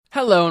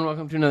Hello and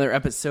welcome to another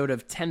episode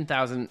of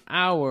 10,000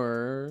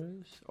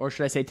 Hours, or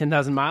should I say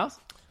 10,000 Miles?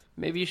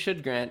 Maybe you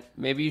should, Grant.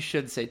 Maybe you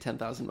should say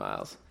 10,000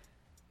 miles.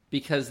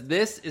 Because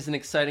this is an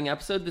exciting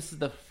episode. This is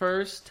the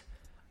first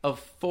of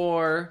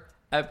 4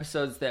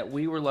 episodes that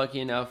we were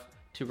lucky enough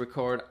to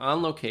record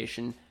on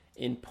location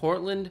in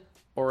Portland,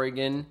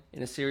 Oregon,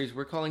 in a series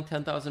we're calling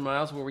 10,000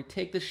 Miles, where we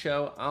take the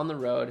show on the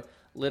road.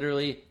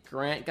 Literally,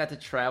 Grant got to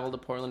travel to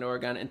Portland,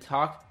 Oregon, and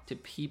talk to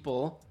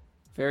people,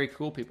 very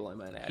cool people, I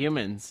might add.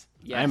 Humans,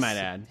 Yes. I might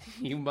add.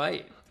 You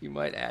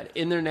might add,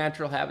 in their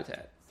natural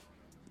habitat.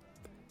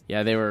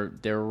 Yeah, they were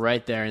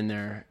right there in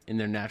their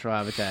natural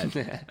habitat.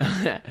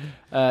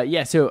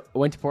 So I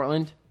went to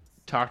Portland,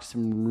 talked to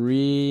some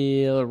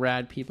real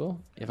rad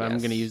people, if I'm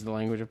Yes. going to use the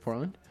language of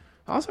Portland.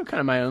 Also kind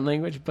of my own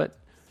language, but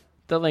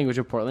the language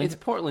of Portland.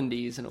 It's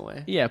Portlandese in a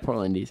way. Yeah,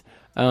 Portlandese.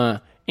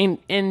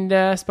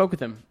 And spoke with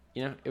them.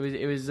 You know, it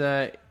was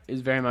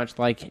very much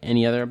like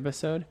any other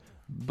episode,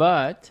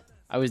 but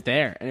I was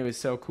there, and it was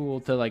so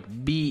cool to like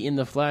be in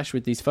the flesh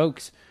with these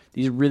folks,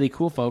 these really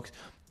cool folks.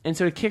 And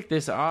so to kick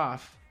this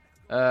off,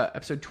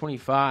 episode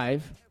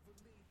 25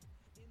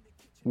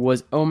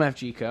 was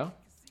OMFG Co.,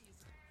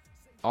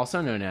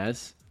 also known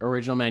as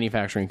Original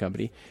Manufacturing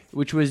Company,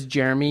 which was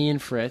Jeremy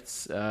and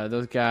Fritz.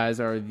 Those guys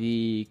are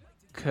the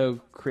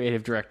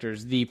co-creative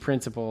directors, the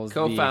principals,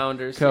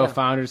 Co-founders. the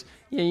co-founders.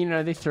 Yeah, you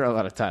know, they throw a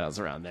lot of titles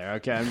around there.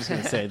 Okay, I'm just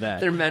going to say that.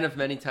 They're men of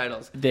many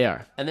titles. They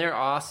are. And they're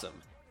awesome.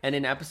 And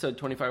in episode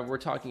 25, we're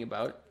talking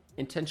about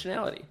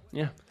intentionality.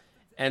 Yeah.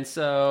 And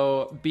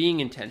so being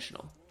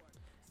intentional,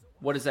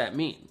 what does that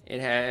mean?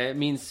 It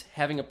means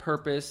having a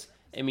purpose.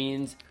 It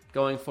means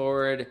going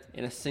forward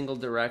in a single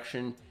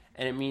direction.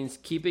 And it means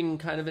keeping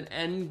kind of an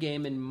end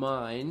game in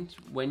mind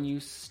when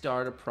you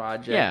start a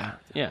project.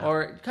 Yeah.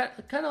 Or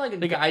kind of like a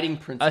guiding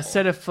principle. A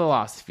set of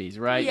philosophies,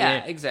 right?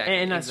 Yeah, exactly.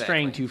 And not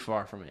straying exactly. too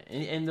far from it.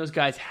 And those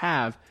guys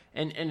have,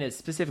 and it's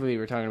specifically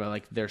we're talking about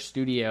like their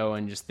studio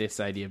and just this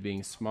idea of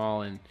being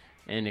small and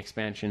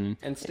expansion.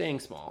 And staying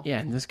small. Yeah,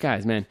 and those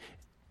guys, man,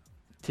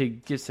 to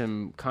give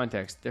some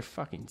context, they're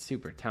fucking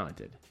super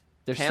talented.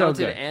 They're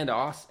Talented so good. and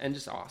awesome, and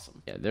just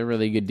awesome. Yeah, they're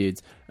really good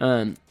dudes.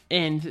 And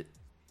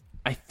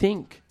I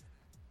think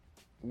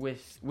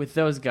with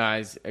those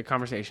guys, a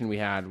conversation we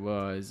had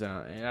was,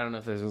 and I don't know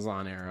if this was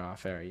on air or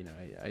off air. You know,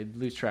 I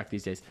lose track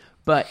these days.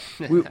 But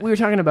we were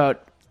talking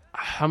about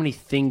how many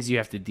things you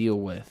have to deal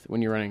with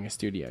when you're running a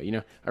studio. You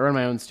know, I run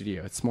my own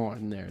studio. It's smaller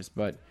than theirs,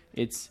 but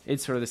it's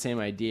sort of the same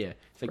idea.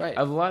 It's like Right.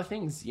 a lot of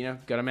things. You know,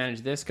 got to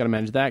manage this, got to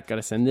manage that, got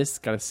to send this,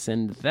 got to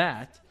send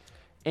that,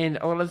 and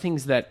a lot of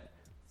things that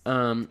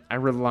I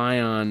rely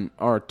on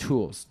are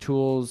tools.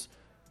 Tools,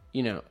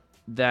 you know,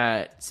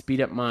 that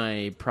speed up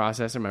my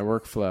process and my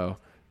workflow.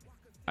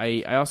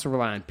 I also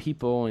rely on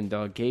people and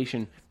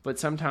delegation, but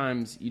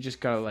sometimes you just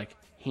gotta like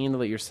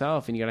handle it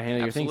yourself, and you gotta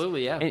handle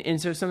Absolutely, your things.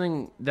 And so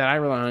something that I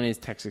rely on is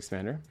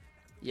TextExpander,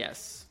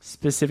 Yes.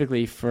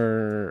 specifically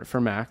for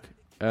Mac.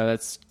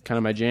 That's kind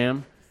of my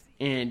jam,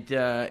 and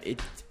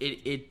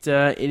it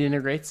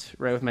integrates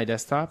right with my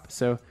desktop.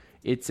 So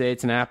it's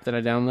an app that I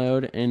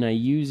download and I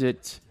use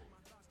it.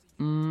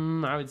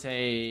 I would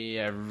say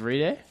every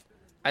day.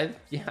 I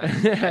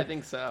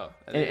think so.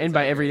 And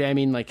by every day, I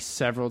mean like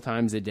several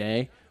times a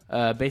day.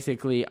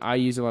 Basically, I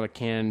use a lot of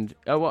canned.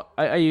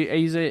 I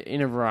use it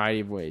in a variety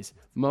of ways.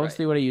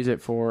 Mostly, what I use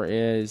it for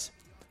is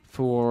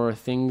for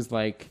things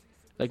like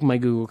my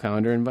Google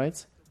Calendar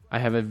invites. I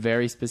have a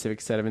very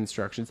specific set of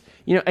instructions.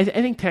 You know, I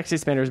think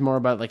TextExpander is more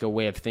about like a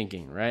way of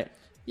thinking, right?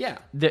 Yeah.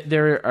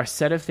 There are a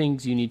set of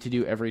things you need to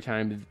do every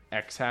time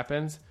X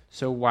happens.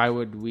 So why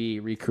would we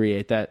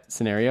recreate that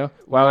scenario?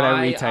 Why would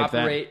I retype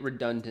that? Operate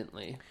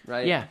redundantly,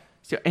 right? Yeah.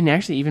 So, and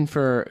actually, even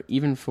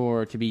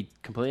for to be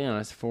completely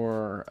honest,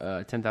 for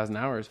 10,000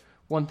 hours,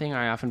 one thing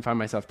I often find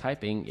myself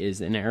typing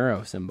is an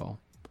arrow symbol.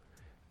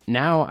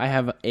 Now I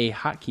have a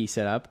hotkey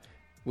set up,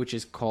 which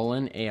is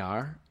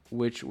 :AR,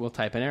 which will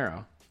type an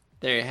arrow.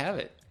 There you have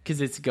it. Because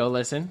it's go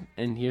listen,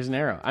 and here's an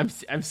arrow. I'm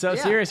so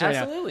serious right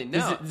absolutely.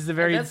 now. No, This is a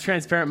very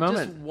transparent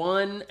moment. Just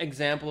one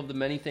example of the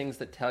many things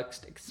that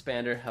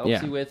TextExpander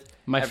helps you with.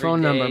 My every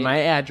phone number, day.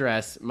 my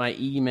address, my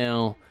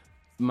email,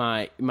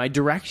 my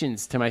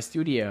directions to my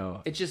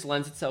studio. It just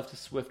lends itself to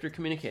swifter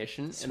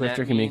communication. Swifter and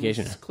that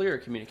communication. means clearer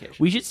communication.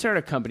 We should start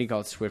a company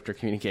called Swifter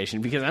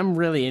Communication because I'm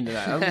really into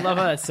that. I love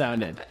how that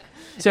sounded.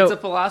 So it's a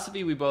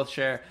philosophy we both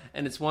share,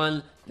 and it's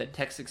one that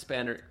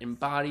TextExpander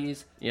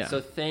embodies. Yeah. So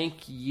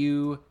thank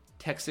you,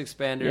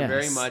 TextExpander, Yes.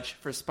 very much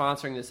for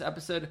sponsoring this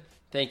episode.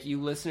 Thank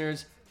you,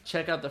 listeners.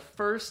 Check out the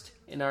first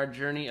in our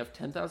journey of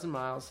 10,000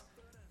 miles,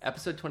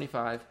 episode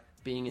 25,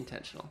 Being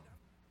Intentional.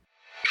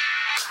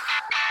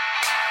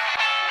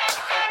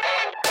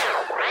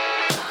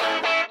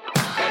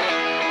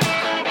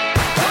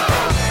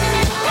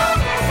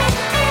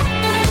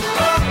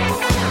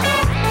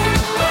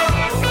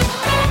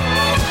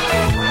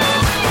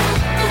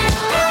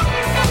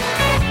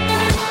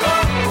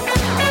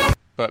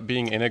 But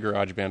being in a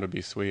garage band would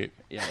be sweet.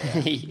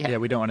 Yeah,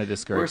 we don't want to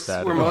discourage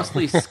that. We're at all.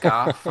 mostly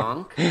ska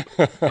funk,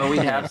 but we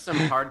have some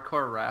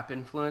hardcore rap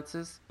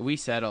influences. we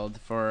settled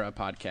for a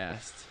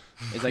podcast.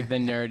 It's like the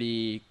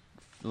nerdy,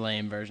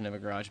 lame version of a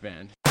garage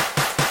band.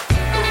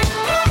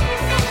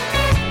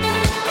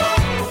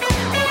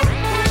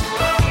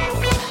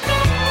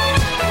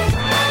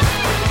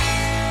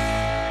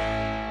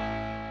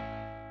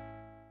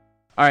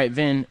 All right,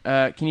 Vin,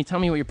 can you tell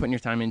me what you're putting your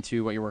time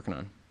into, what you're working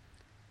on?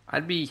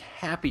 I'd be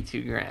happy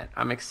to, Grant.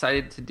 I'm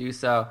excited to do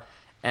so.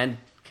 And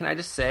can I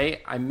just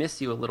say, I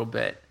miss you a little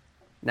bit,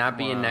 not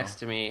being next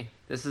to me.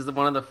 This is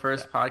one of the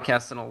first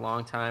podcasts in a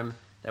long time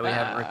that we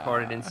haven't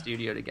recorded in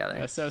studio together.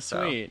 That's so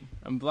sweet.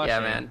 I'm blushing. Yeah,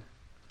 man.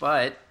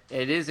 But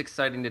it is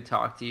exciting to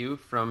talk to you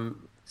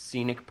from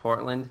scenic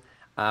Portland.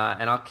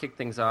 And I'll kick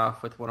things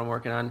off with what I'm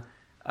working on.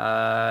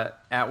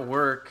 At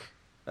work,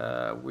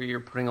 we are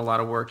putting a lot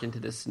of work into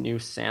this new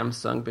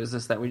Samsung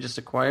business that we just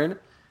acquired.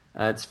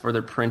 It's for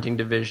their printing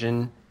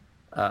division.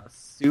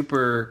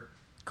 Super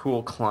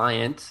cool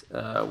client.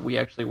 We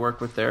actually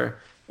work with their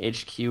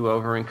HQ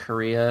over in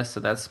Korea, so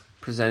that's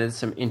presented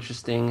some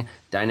interesting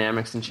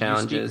dynamics and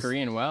challenges. You speak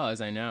Korean well,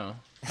 as I know.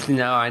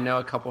 No, I know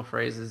a couple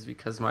phrases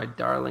because my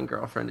darling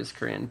girlfriend is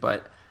Korean,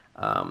 but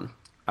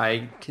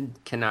I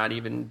cannot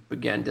even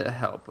begin to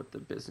help with the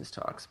business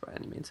talks by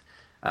any means.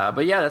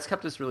 But yeah, that's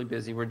kept us really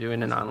busy. We're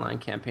doing an online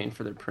campaign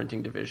for their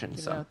printing division.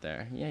 Get out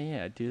there.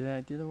 Yeah, do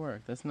that. Do the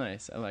work. That's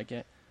nice. I like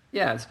it.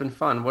 Yeah, it's been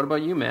fun. What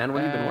about you, man?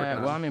 What have you been working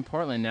on? Well, I'm in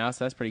Portland now,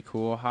 so that's pretty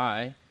cool.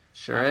 Hi.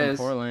 Sure I'm is. in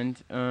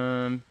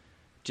Portland.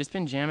 Just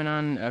been jamming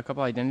on a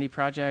couple identity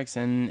projects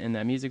and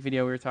that music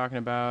video we were talking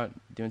about,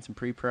 doing some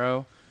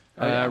pre-pro.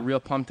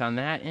 Real pumped on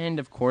that. And,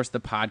 of course, the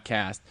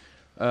podcast,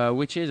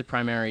 which is a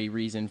primary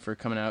reason for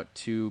coming out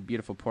to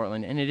beautiful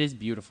Portland. And it is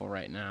beautiful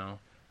right now.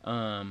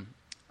 I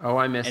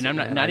miss it. And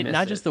I'm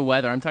not just the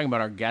weather. I'm talking about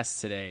our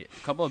guests today.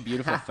 A couple of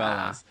beautiful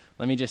fellas,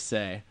 let me just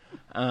say.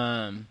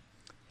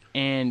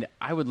 And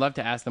I would love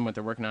to ask them what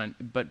they're working on.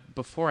 But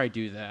before I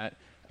do that,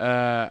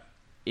 we're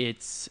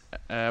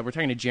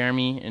talking to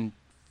Jeremy and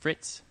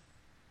Fritz.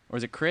 Or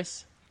is it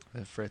Chris?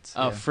 Fritz.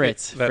 Oh, yeah.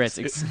 Fritz.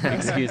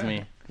 Excuse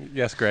me.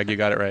 Yes, Greg, you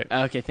got it right.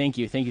 Okay, thank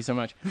you so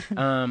much.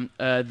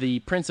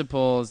 The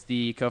principals,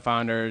 the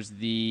co-founders,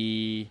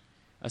 the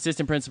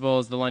assistant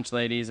principals, the lunch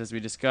ladies, as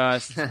we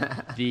discussed,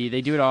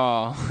 they do it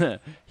all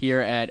here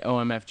at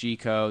OMFG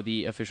Co.,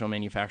 the official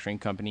manufacturing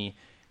company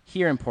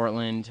here in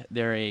Portland.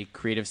 They're a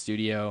creative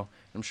studio.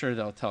 I'm sure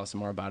they'll tell us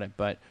more about it,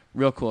 but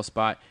real cool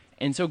spot.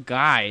 And so,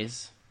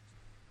 guys,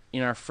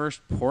 in our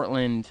first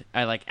Portland,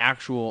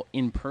 actual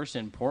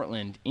in-person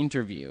Portland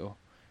interview,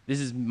 this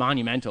is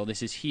monumental.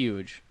 This is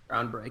huge.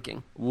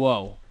 Groundbreaking.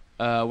 Whoa.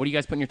 What are you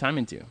guys putting your time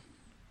into?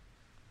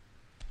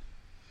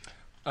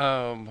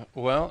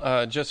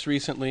 Just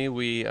recently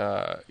we,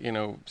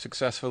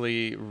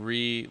 successfully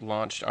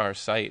relaunched our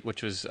site,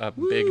 which was a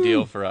big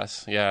deal for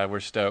us. Yeah, we're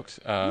stoked.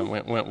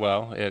 Went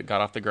well. It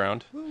got off the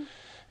ground. Woo.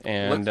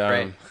 And Looks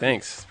great.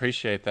 Thanks,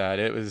 appreciate that.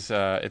 It was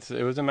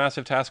it was a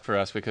massive task for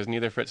us because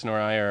neither Fritz nor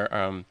I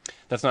are.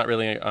 That's not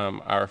really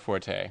our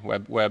forte.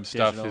 Web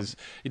stuff is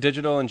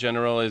digital in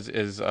general.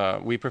 Is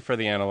we prefer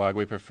the analog.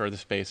 We prefer the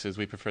spaces.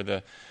 We prefer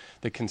the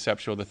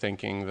conceptual, the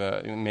thinking,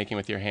 the making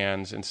with your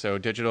hands. And so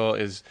digital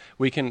is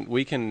we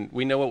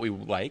know what we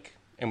like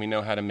and we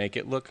know how to make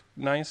it look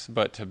nice,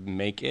 but to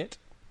make it,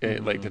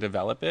 to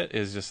develop it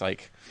is just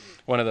like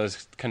one of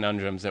those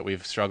conundrums that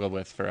we've struggled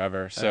with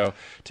forever. So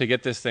to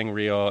get this thing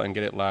real and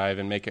get it live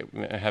and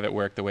have it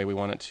work the way we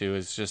want it to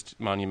is just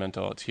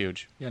monumental. It's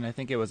huge. Yeah, and I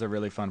think it was a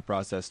really fun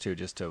process too,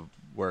 just to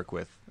work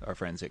with our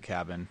friends at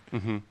Cabin,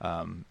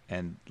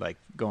 and like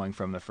going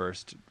from the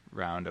first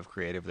round of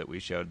creative that we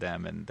showed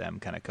them and them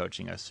kind of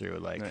coaching us through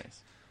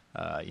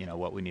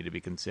what we need to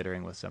be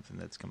considering with something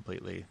that's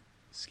completely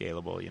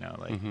scalable,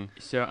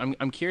 So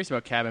I'm curious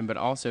about Cabin, but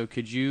also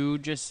could you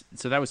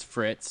so that was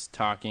Fritz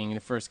talking.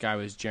 The first guy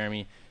was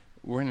Jeremy.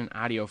 We're in an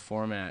audio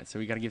format, so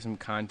we got to give some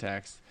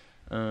context.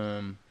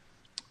 So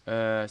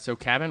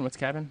Cabin, what's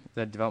Cabin? Is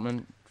that a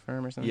development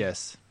firm or something?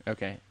 Yes.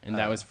 Okay, and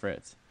that was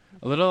Fritz.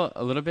 A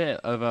little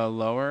bit of a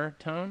lower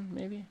tone,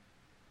 maybe.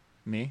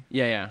 Me?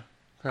 Yeah.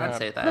 I'd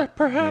say that.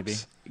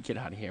 Perhaps. Maybe. Get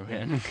out of here,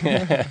 man.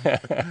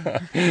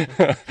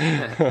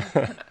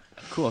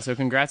 Cool. So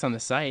congrats on the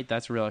site.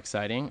 That's real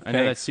exciting. I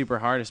know that's super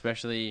hard,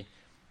 especially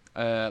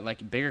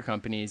bigger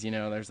companies.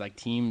 There's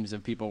teams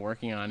of people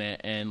working on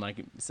it, and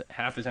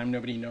half the time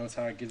nobody knows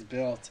how it gets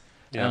built.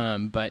 Yeah.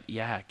 But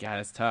yeah, God,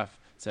 it's tough.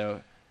 So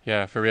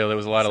yeah, for real, it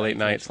was a lot of late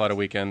nights, a lot of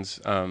weekends.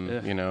 And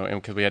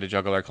because we had to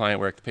juggle our client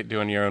work,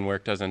 doing your own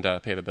work doesn't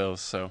pay the bills.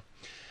 So.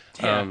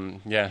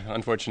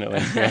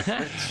 Unfortunately.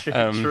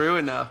 Yeah. True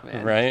enough,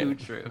 man. Right. Too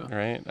true.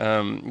 Right.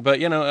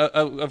 But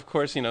of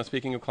course,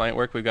 speaking of client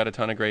work, we've got a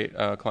ton of great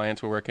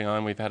clients we're working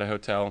on. We've had a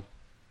hotel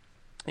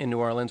in New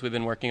Orleans we've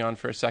been working on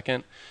for a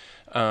second.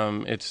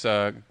 It's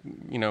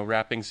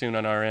wrapping soon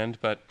on our end,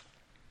 but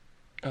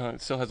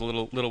it still has a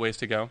little ways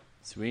to go.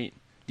 Sweet.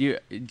 Do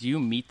you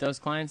meet those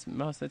clients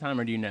most of the time,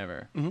 or do you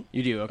never? Mm-hmm.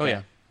 You do. Okay. Oh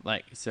yeah.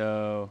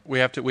 So we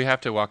have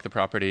to walk the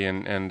property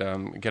and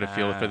get a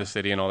feel for the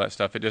city and all that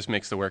stuff. It just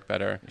makes the work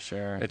better.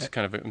 Sure. It's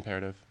kind of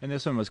imperative. And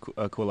this one was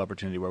a cool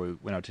opportunity where we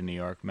went out to New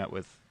York, met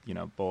with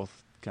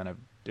both kind of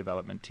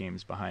development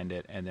teams behind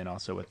it, and then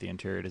also with the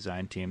interior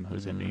design team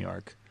who's in New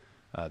York.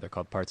 They're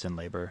called Parts and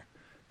Labor,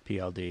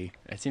 PLD.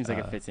 It seems like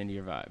it fits into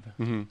your vibe.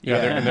 And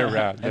they're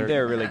rad.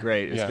 They're really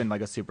great. It's been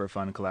like a super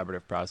fun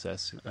collaborative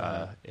process.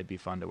 It'd be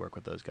fun to work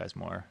with those guys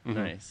more.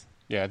 Nice.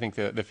 Yeah, I think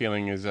the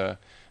feeling is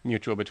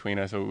mutual between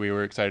us. So we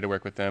were excited to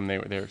work with them. They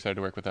were excited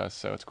to work with us.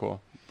 So it's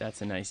cool.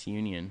 That's a nice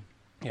union.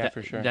 Yeah,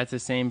 for sure. That's the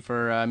same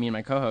for me and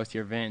my co-host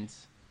here,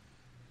 Vince.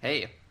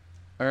 Hey,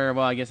 Well,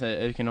 I guess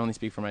I can only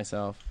speak for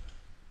myself.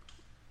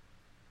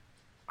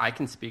 I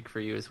can speak for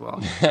you as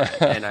well,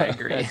 and I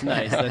agree. That's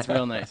nice. That's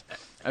real nice.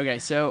 Okay,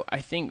 so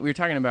I think we were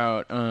talking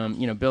about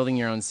building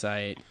your own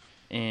site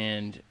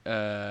and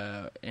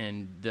the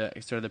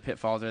sort of the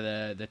pitfalls or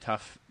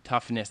the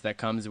toughness that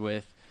comes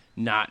with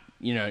not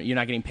you're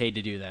not getting paid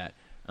to do that.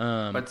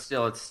 But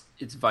still, it's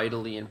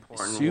vitally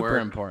important. Super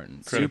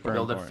important. Super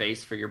build important. a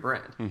face for your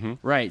brand.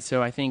 Right.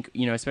 So I think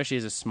especially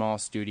as a small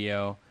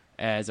studio,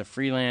 as a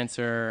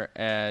freelancer,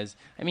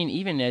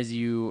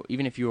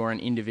 even if you are an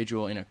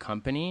individual in a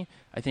company,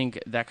 I think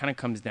that kind of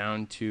comes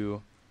down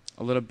to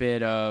a little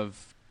bit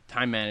of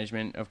time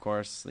management, of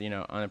course,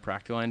 on a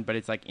practical end, but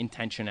it's like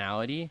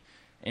intentionality,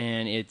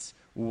 and it's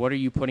what are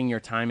you putting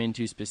your time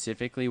into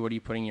specifically? What are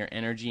you putting your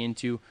energy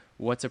into?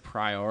 What's a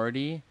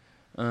priority?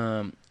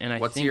 And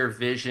what's your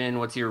vision?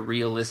 What's your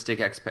realistic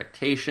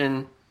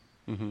expectation?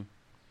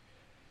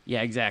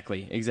 Yeah,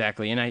 exactly.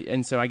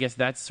 And so I guess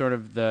that's sort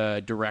of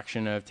the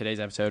direction of today's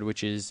episode,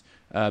 which is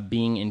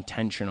being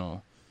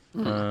intentional.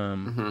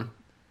 Yeah.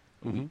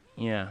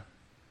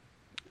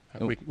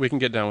 We can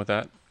get down with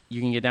that. You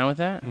can get down with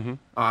that?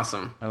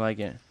 Awesome. I like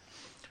it.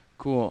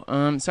 Cool.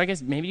 So I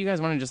guess maybe you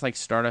guys want to just like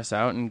start us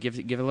out and give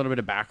a little bit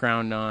of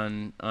background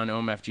on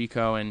OMFG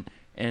Co. and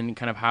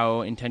kind of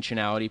how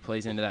intentionality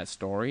plays into that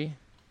story.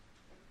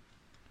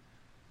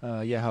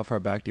 How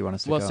far back do you want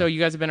us to go? Well, so you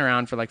guys have been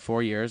around for like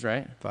 4 years,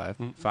 right? 5.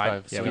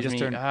 5. Yeah, we just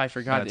turned. I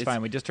forgot. No, it's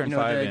fine. We just turned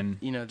 5 in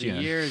the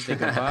June. years they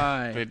go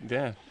by.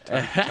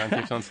 Time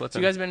keeps on slipping. So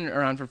you guys have been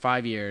around for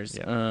 5 years.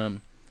 Yeah.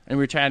 And we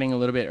were chatting a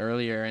little bit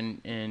earlier,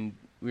 and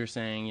we were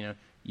saying,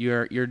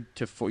 you're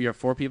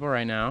 4 people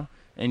right now,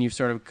 and you've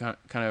sort of kind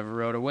of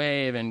rode a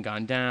wave and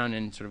gone down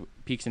and sort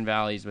of peaks and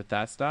valleys with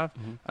that stuff.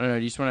 I don't know.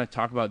 Do you just want to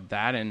talk about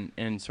that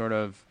and sort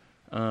of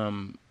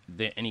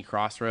any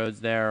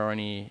crossroads there or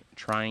any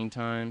trying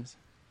times?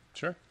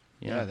 Sure.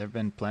 Yeah, there've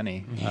been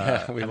plenty.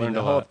 We learned the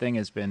a whole lot. thing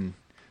has been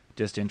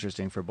just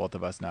interesting for both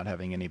of us not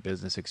having any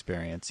business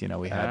experience.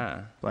 We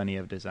had plenty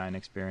of design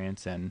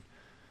experience, and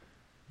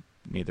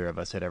neither of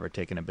us had ever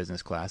taken a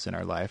business class in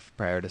our life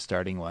prior to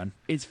starting one.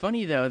 It's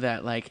funny though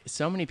that like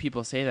so many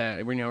people say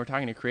that we're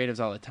talking to creatives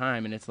all the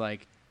time, and it's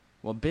like,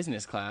 well,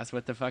 business class,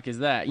 what the fuck is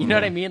that? You know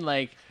what I mean?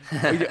 Like,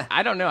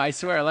 I don't know. I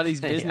swear a lot of these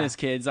business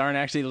kids aren't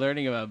actually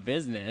learning about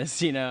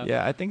business,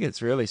 Yeah, I think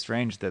it's really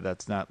strange that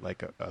that's not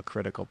like a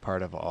critical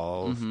part of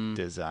all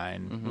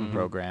design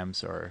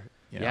programs or,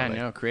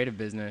 creative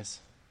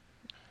business.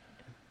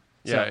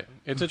 Yeah, So-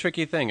 it's a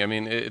tricky thing. I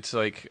mean, it's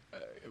like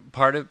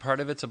part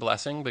of it's a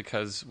blessing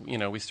because,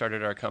 we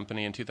started our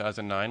company in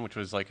 2009, which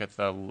was like at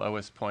the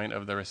lowest point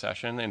of the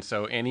recession. And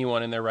so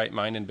anyone in their right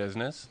mind in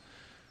business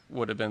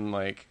would have been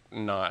like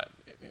not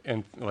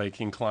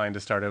inclined to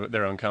start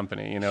their own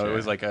company. It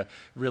was like a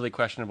really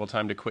questionable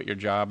time to quit your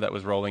job that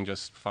was rolling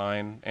just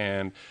fine,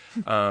 and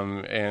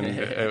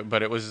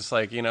but it was just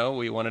like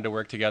we wanted to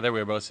work together. We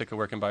were both sick of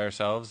working by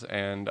ourselves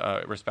and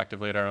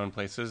respectively at our own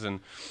places, and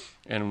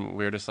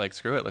we were just like,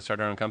 screw it, let's start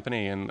our own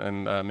company and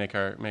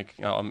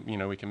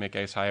we can make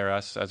Ace hire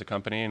us as a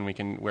company, and we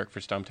can work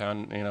for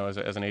Stumptown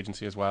as an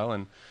agency as well,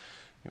 and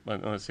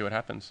let's see what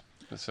happens.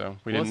 So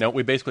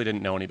we basically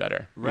didn't know any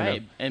better.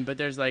 Right. But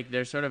there's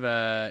sort of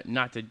a,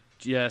 not to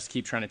just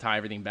keep trying to tie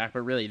everything back,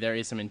 but really there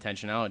is some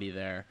intentionality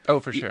there. Oh,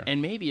 for sure.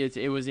 And maybe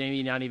it was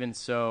maybe not even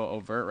so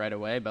overt right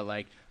away, but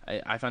like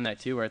I found that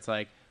too, where it's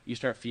like you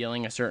start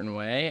feeling a certain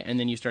way and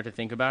then you start to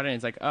think about it and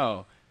it's like,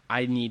 oh,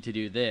 I need to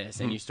do this.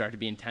 And you start to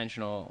be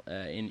intentional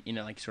in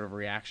a like sort of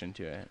reaction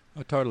to it.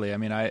 Oh, totally. I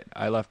mean, I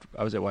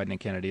was at Wieden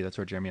 & Kennedy. That's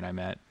where Jeremy and I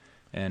met.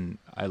 And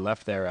I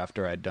left there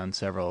after I'd done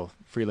several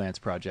freelance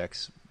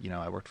projects.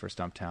 I worked for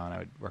Stumptown,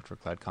 I worked for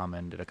Cloud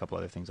Common, did a couple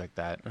other things like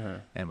that,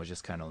 and was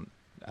just kind of,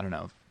 I don't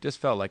know, just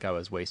felt like I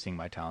was wasting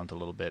my talent a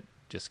little bit,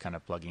 just kind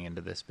of plugging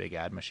into this big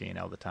ad machine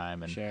all the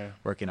time and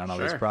working on all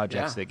these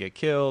projects that get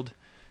killed.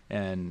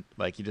 And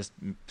like you just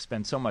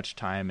spend so much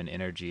time and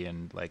energy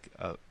and like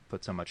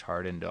put so much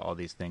heart into all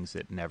these things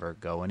that never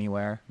go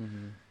anywhere.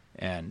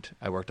 And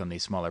I worked on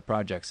these smaller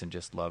projects and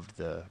just loved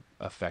the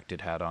effect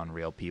it had on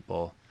real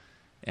people.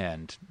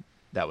 And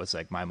that was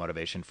like my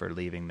motivation for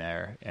leaving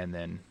there. And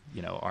then,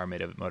 our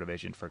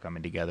motivation for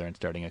coming together and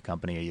starting a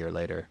company a year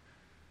later.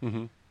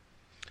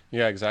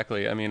 Yeah,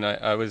 exactly. I mean,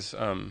 I was,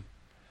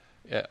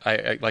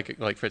 I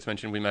like Fritz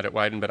mentioned, we met at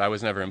Wyden, but I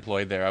was never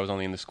employed there. I was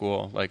only in the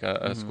school, like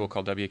a school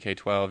called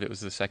WK12. It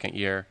was the second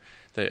year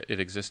that it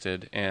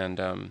existed,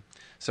 and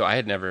so I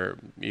had never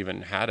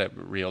even had a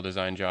real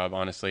design job,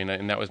 honestly,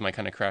 and that was my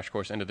kind of crash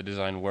course into the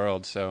design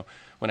world. So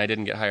when I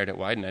didn't get hired at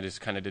Wyden, I just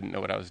kind of didn't know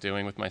what I was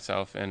doing with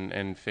myself,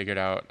 and figured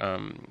out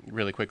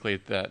really quickly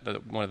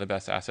that one of the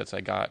best assets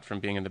I got from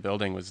being in the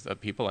building was the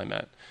people I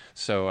met.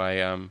 So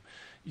I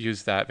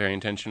used that very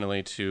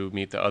intentionally to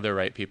meet the other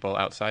right people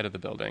outside of the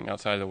building,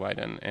 outside of the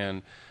Wyden,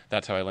 and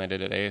that's how I landed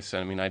at Ace.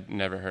 I mean, I'd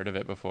never heard of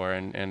it before,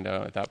 and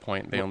at that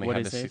point, they only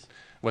had this. Ace?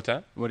 What's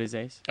that? What is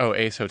Ace? Oh,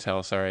 Ace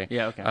Hotel. Sorry.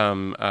 Yeah.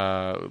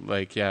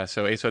 Okay.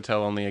 So Ace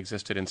Hotel only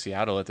existed in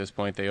Seattle at this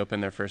point. They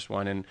opened their first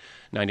one in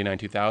 '99,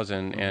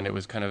 2000, and it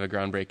was kind of a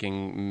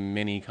groundbreaking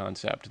mini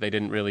concept. They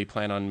didn't really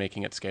plan on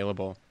making it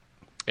scalable,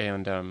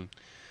 and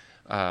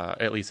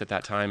at least at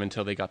that time,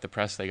 until they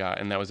they got,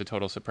 and that was a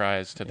total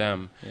surprise to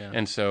them. Yeah.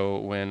 And so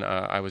when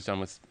I was done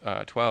with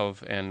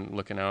 12 and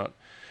looking out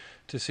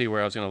to see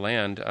where I was going to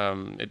land,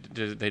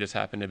 they just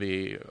happened to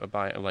be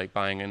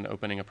buying and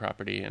opening a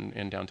property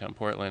in downtown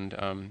Portland,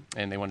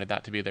 and they wanted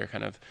that to be their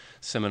kind of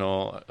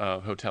seminal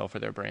hotel for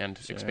their brand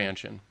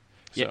expansion.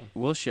 So. Yeah,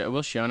 we'll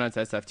show notes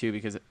that stuff too,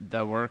 because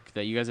the work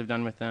that you guys have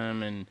done with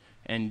them and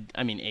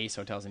I mean Ace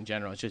Hotels in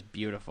general, it's just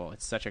beautiful.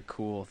 It's such a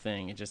cool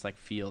thing. It just like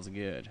feels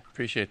good.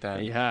 Appreciate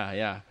that.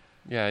 Yeah.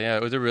 Yeah,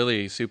 it was a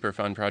really super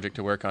fun project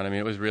to work on. I mean,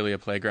 it was really a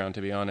playground,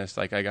 to be honest.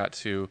 Like, I got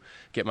to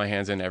get my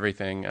hands in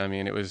everything. I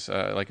mean, it was,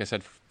 like I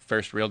said,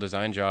 first real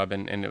design job,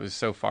 and it was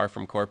so far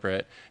from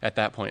corporate at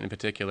that point in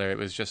particular. It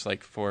was just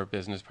like 4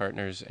 business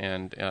partners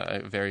and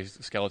a very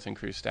skeleton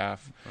crew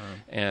staff. Wow.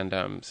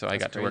 And so I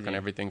got to work on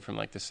everything from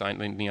like the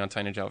neon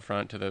signage out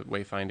front to the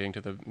wayfinding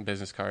to the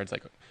business cards,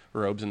 like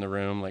robes in the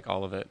room, like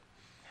all of it.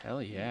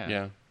 Hell yeah.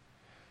 Yeah.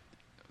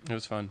 It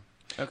was fun.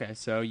 Okay,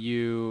 so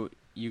you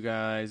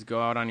guys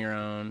go out on your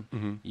own.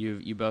 Mm-hmm.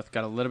 You both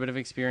got a little bit of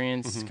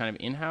experience, kind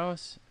of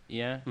in-house,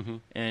 mm-hmm.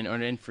 and or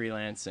in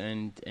freelance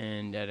and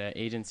at an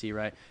agency,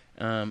 right?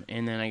 And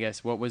then I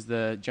guess what was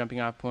the jumping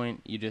off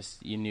point? You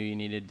knew you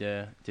needed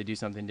to do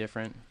something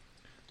different.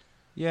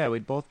 Yeah,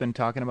 we'd both been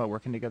talking about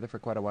working together for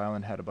quite a while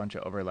and had a bunch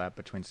of overlap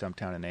between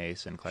Stumptown and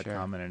Ace and Clyde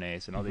Common and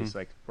Ace and all these,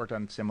 like, worked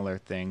on similar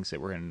things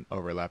that were in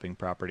overlapping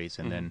properties,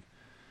 and then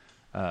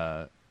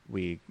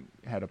we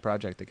had a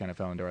project that kind of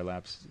fell into our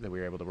laps that we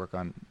were able to work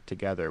on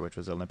together, which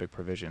was Olympic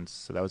Provisions.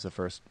 So that was the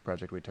first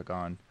project we took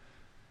on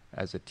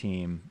as a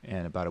team,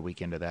 and about a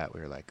week into that, we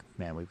were like,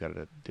 man, we've got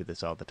to do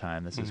this all the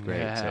time. This is great.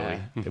 Yeah.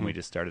 So then we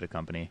just started a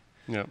company.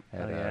 Yep.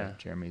 At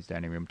Jeremy's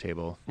dining room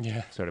table.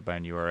 Yeah. Started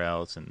buying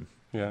URLs and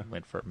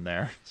went from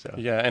there. So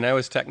and I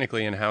was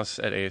technically in-house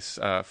at Ace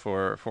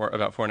for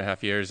about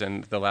 4.5 years,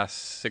 and the last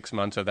 6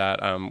 months of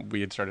that,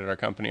 we had started our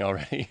company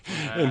already.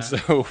 And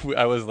so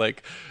I was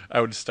like, I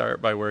would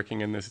start by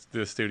working in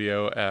the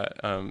studio at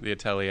the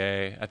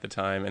Atelier at the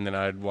time, and then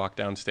I'd walk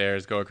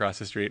downstairs, go across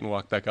the street, and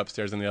walk back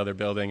upstairs in the other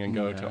building and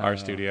go to our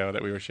studio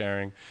that we were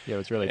sharing. Yeah, it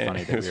was really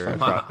funny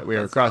that we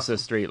were across the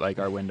street, like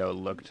our window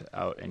looked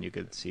out and you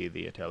could see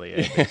the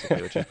Atelier,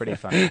 basically, which is pretty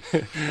funny.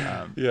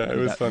 It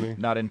was funny.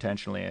 Not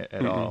intentionally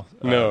at all.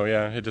 No,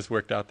 it just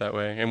worked out that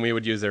way, and we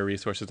would use their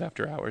resources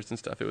after hours and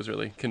stuff. It was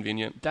really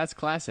convenient. That's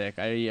classic.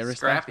 I respect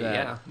Scrappy,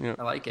 that. yeah.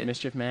 I like it.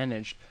 Mischief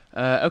managed.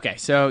 Okay,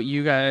 so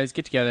you guys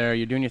get together,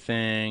 you're doing your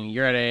thing,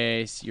 you're at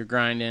Ace, you're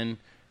grinding,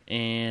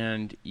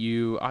 and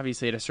you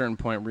obviously at a certain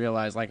point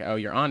realize, like, oh,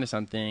 you're onto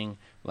something,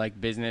 like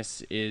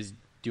business is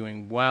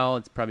doing well,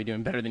 it's probably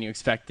doing better than you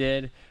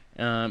expected,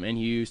 and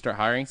you start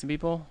hiring some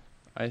people,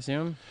 I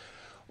assume?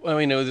 Well,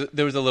 I mean,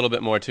 there was a little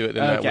bit more to it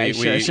than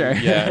that. Sure.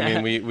 Yeah,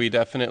 I mean, we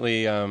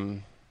definitely.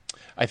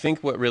 I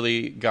think what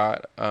really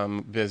got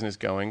business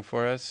going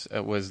for us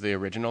was the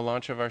original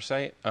launch of our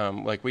site.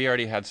 Like, we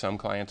already had some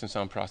clients and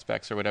some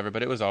prospects or whatever,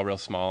 but it was all real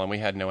small, and we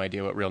had no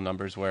idea what real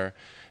numbers were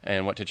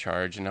and what to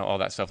charge and all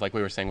that stuff. Like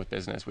we were saying with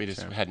business, we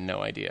just had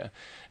no idea.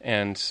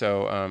 And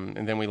so,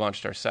 and then we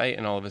launched our site,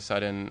 and all of a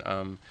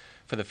sudden,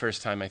 for the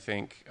first time, I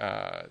think,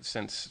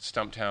 since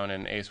Stumptown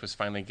and Ace was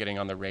finally getting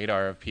on the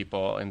radar of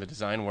people in the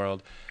design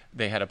world,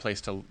 they had a place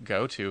to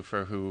go to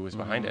for who was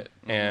behind it.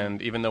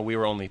 And even though we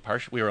were only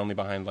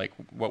behind like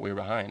what we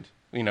were behind.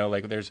 You know,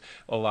 like there's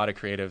a lot of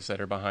creatives that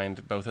are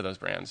behind both of those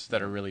brands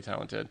that are really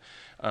talented.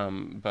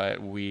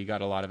 But we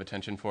got a lot of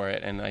attention for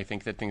it, and I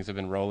think that things have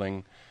been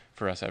rolling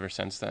for us ever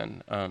since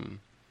then.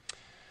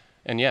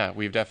 And yeah,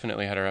 we've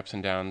definitely had our ups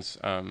and downs,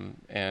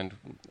 and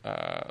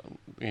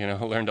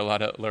learned a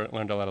lot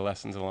of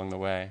lessons along the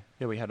way.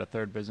 Yeah, we had a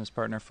third business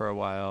partner for a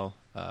while,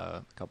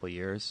 a couple of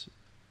years,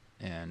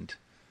 and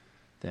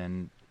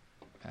then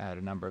had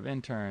a number of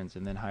interns,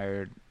 and then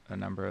hired a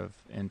number of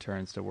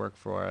interns to work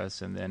for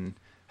us, and then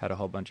had a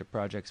whole bunch of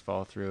projects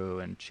fall through,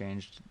 and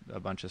changed a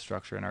bunch of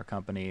structure in our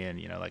company,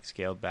 and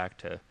scaled back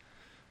to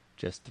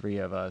just 3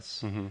 of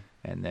us,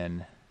 and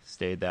then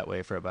stayed that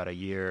way for about a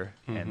year,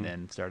 and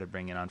then started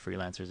bringing on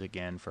freelancers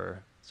again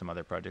for some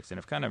other projects, and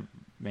have kind of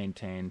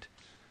maintained,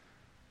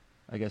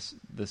 I guess,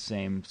 the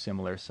same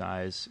similar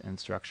size and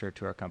structure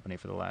to our company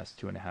for the last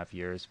 2.5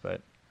 years, but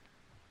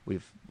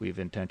we've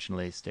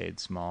intentionally stayed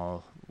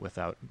small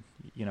without,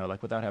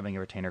 without having a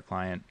retainer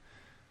client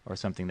or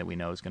something that we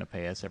know is going to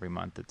pay us every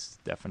month. It's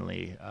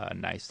definitely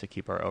nice to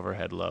keep our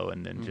overhead low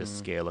and then just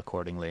scale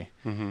accordingly.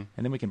 And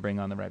then we can bring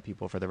on the right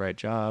people for the right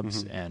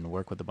jobs and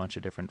work with a bunch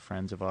of different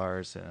friends of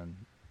ours and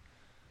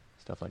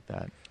stuff like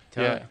that.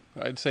 Yeah,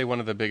 I'd say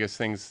one of the biggest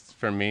things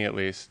for me, at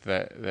least,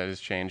 that has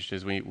changed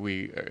is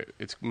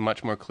it's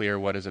much more clear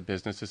what is a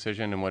business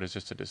decision and what is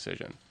just a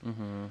decision.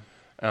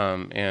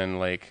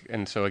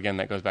 And so again,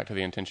 that goes back to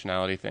the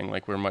intentionality thing.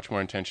 Like, we're much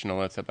more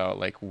intentional. It's about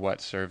like what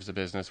serves the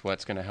business,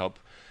 what's going to help,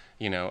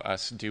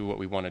 us do what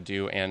we want to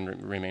do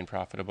and remain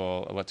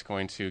profitable, what's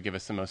going to give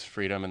us the most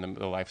freedom and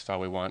the lifestyle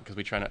we want, because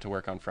we try not to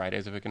work on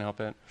Fridays if we can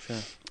help it.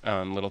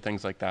 Sure. Little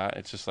things like that.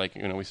 It's just like,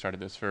 we started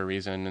this for a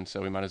reason, and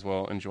so we might as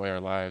well enjoy our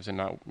lives and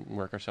not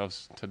work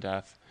ourselves to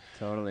death.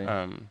 Totally.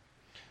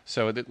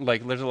 So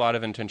there's a lot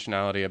of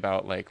intentionality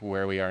about like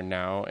where we are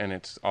now, and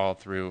it's all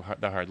through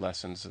the hard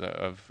lessons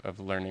of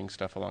learning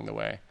stuff along the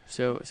way.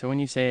 So when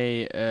you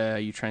say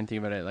you try and think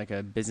about it like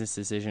a business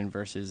decision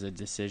versus a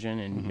decision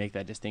and make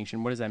that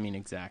distinction, what does that mean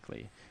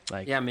exactly?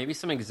 Like, yeah, maybe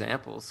some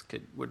examples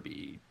would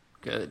be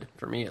good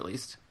for me at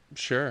least.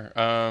 Sure.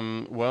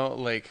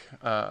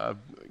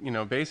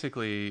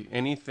 Basically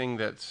anything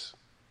that's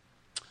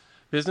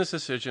business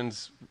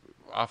decisions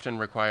often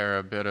require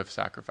a bit of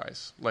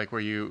sacrifice, like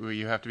where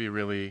you have to be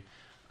really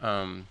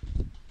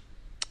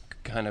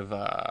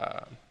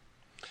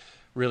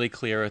really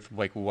clear with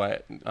like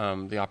what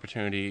the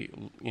opportunity,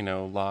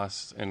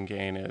 loss and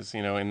gain is,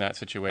 in that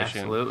situation.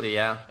 Absolutely,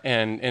 yeah.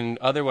 And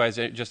otherwise,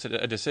 just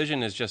a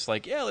decision is just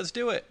like, yeah, let's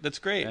do it. That's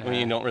great. When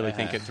you don't really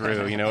think it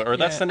through, or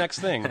that's the next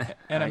thing.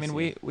 And I mean,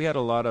 we had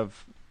a lot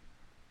of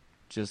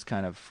just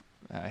kind of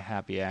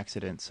happy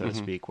accidents, so to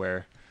speak,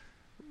 where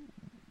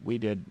we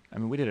did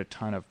a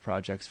ton of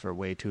projects for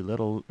way too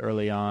little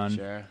early on.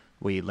 Sure.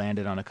 We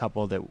landed on a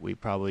couple that we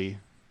probably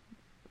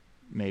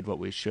made what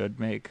we should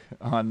make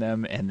on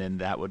them, and then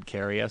that would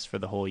carry us for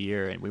the whole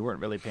year, and we weren't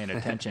really paying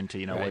attention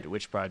to right.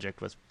 which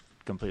project was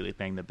completely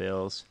paying the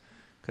bills,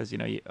 because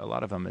a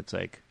lot of them, it's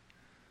like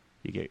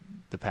you get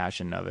the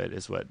passion of it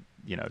is what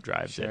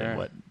drives it and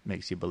what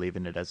makes you believe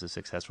in it as a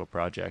successful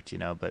project,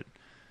 but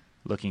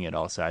looking at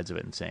all sides of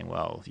it and saying,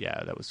 well,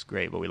 yeah, that was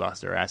great, but we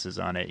lost our asses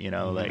on it,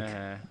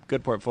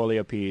 good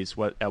portfolio piece,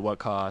 at what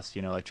cost,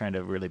 like trying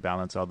to really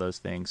balance all those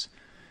things.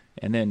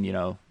 And then,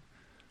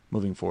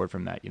 moving forward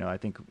from that, I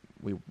think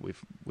we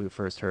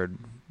first heard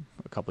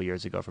a couple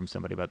years ago from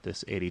somebody about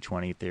this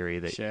 80-20 theory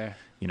that,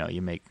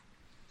 you make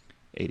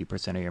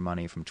 80% of your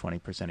money from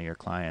 20% of your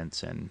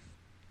clients and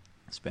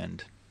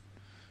spend,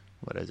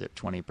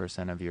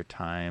 20% of your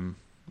time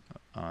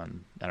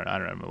on, I don't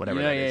know,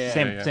 whatever that is.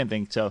 Same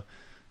thing.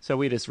 So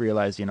we just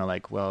realized,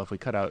 well, if we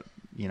cut out,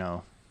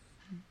 all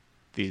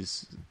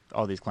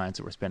these clients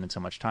that we're spending so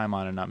much time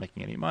on and not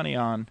making any money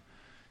on,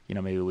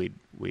 maybe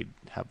we'd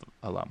have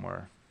a lot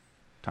more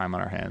time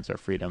on our hands, our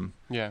freedom.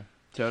 Yeah,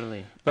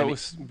 totally. But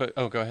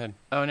go ahead.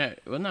 Oh no,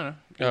 well no.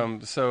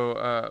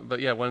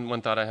 But yeah,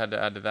 one thought I had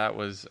to add to that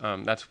was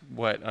that's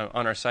what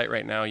on our site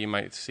right now you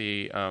might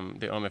see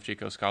the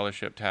OMFGeco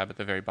scholarship tab at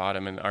the very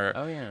bottom, and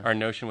our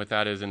notion with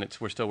that is, and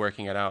we're still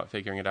working it out,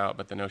 figuring it out,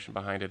 but the notion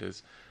behind it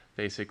is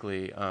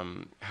basically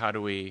how do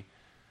we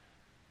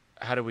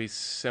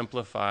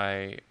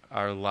simplify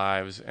our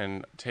lives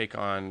and take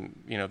on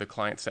the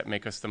clients that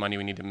make us the money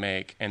we need to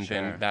make, and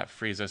then that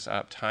frees us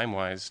up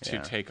time-wise to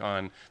take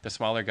on the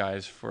smaller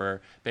guys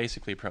for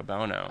basically pro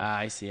bono.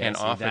 I see.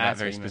 Offer that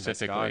very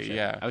specifically.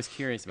 Yeah, I was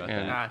curious about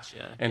that.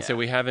 Gotcha. And so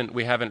we haven't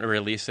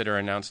released it or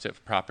announced it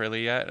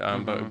properly yet,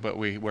 but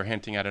we're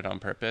hinting at it on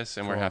purpose,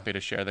 and we're happy to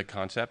share the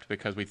concept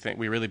because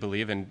we really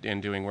believe in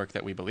doing work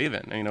that we believe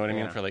in. You know what I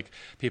mean? For like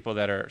people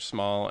that are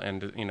small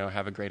and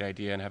have a great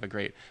idea and have a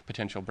great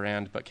potential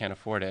brand but can't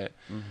afford it,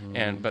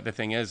 but the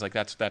thing is, like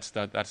that's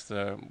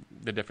the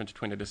difference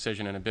between a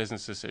decision and a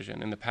business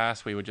decision. In the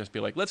past, we would just be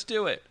like, let's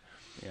do it,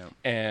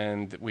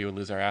 and we would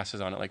lose our asses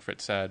on it, like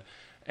Fritz said.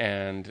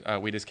 And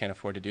we just can't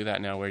afford to do that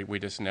now. We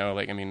just know,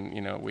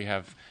 we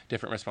have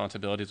different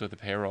responsibilities with the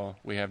payroll.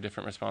 We have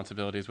different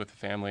responsibilities with the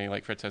family.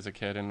 Like Fritz has a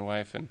kid and a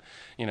wife, and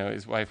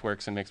his wife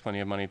works and makes plenty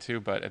of money too.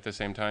 But at the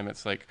same time,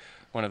 it's like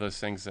one of those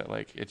things that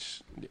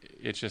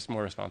it's just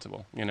more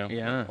responsible.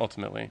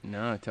 Ultimately.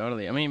 No,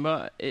 totally. I mean,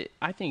 but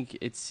I think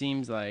it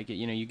seems like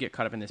you get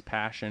caught up in this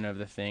passion of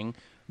the thing,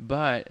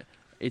 but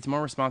it's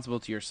more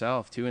responsible to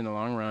yourself too in the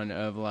long run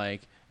of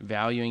like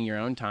valuing your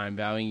own time,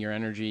 valuing your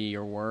energy,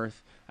 your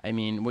worth. I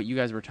mean, what you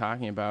guys were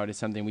talking about is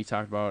something we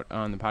talked about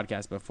on the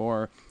podcast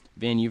before.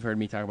 Vin, you've heard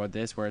me talk about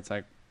this, where it's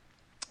like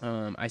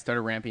I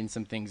started ramping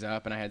some things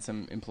up, and I had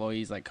some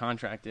employees like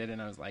contracted, and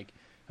I was like,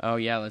 oh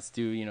yeah, let's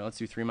do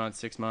 3 months,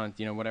 6 months,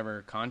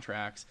 whatever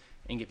contracts,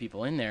 and get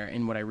people in there.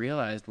 And what I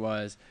realized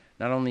was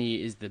not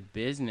only is the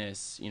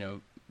business,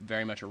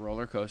 very much a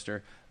roller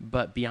coaster,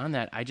 but beyond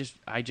that, I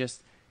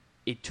just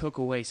it took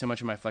away so much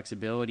of my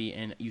flexibility,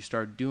 and you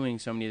start doing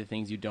so many of the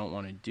things you don't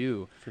want to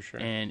do. For sure.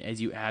 And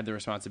as you add the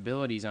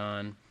responsibilities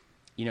on,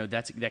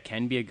 that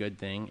can be a good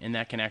thing, and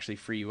that can actually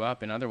free you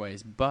up in other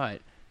ways.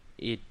 But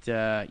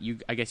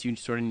I guess you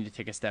sort of need to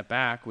take a step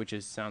back, which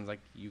sounds like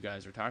you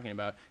guys are talking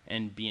about,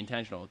 and be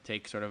intentional.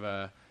 Take sort of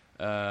a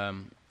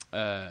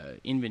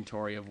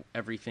inventory of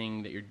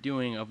everything that you're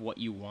doing, of what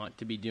you want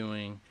to be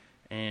doing.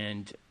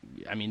 And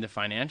I mean, the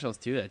financials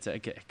too, that's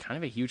kind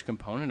of a huge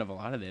component of a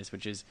lot of this,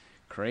 which is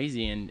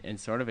crazy. And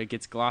sort of it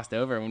gets glossed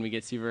over when we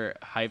get super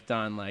hyped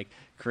on like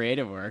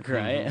creative work,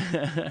 right?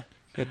 Mm-hmm.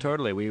 Yeah,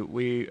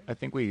 totally. I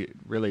think we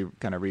really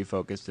kind of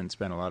refocused and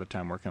spent a lot of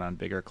time working on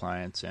bigger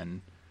clients,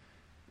 and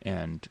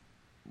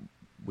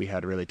we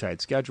had really tight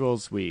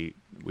schedules. We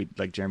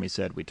like Jeremy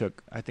said,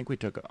 I think we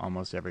took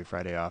almost every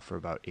Friday off for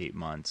about 8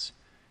 months.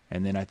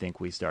 And then I think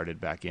we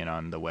started back in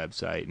on the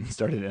website and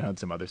started in on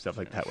some other stuff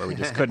like that where we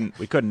just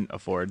couldn't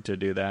afford to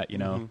do that, you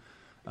know.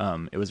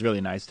 Mm-hmm. It was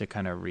really nice to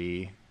kind of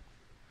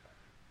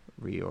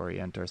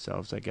reorient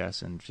ourselves, I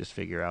guess, and just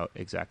figure out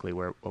exactly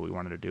what we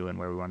wanted to do and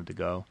where we wanted to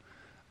go.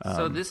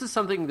 So this is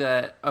something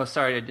that... Oh,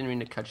 sorry, I didn't mean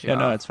to cut you off.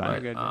 Yeah, no, it's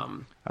fine. But,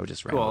 I was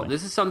just cool. rambling.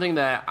 This is something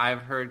that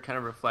I've heard kind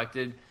of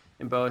reflected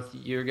in both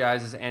your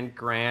guys' and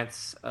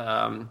Grant's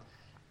kind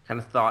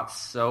of thoughts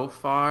so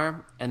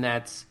far, and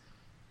that's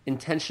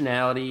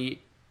intentionality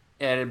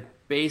at a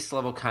base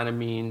level kind of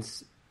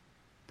means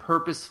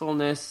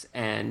purposefulness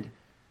and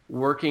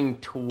working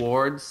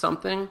towards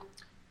something.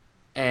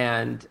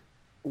 And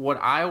what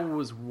I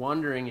was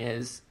wondering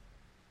is,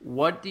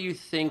 what do you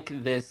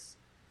think this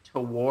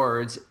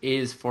towards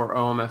is for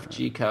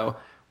OMFG Co?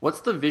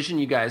 What's the vision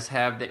you guys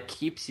have that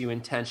keeps you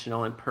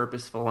intentional and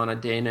purposeful on a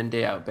day in and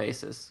day out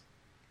basis?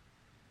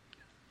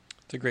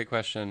 It's a great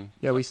question.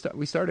 Yeah, we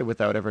started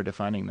without ever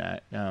defining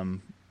that,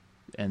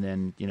 and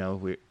then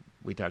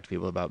we talked to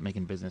people about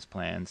making business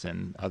plans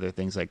and other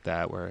things like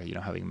that, where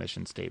having a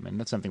mission statement.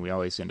 That's something we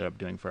always ended up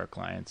doing for our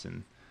clients,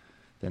 and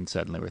then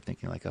suddenly we're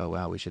thinking like, oh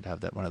wow, we should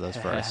have one of those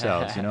for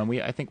ourselves, And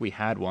I think we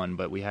had one,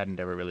 but we hadn't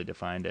ever really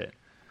defined it.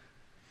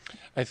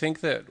 I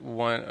think that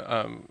one,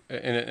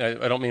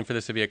 and I don't mean for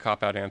this to be a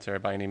cop-out answer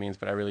by any means,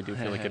 but I really do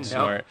feel like it's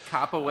smart.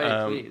 Cop away,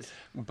 please.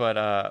 But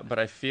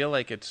I feel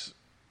like it's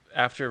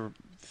after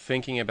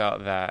thinking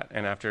about that,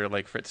 and after,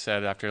 like Fritz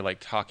said, after like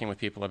talking with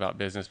people about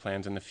business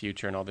plans in the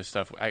future and all this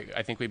stuff,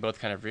 I think we both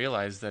kind of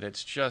realized that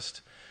it's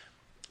just,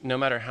 no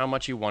matter how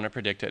much you want to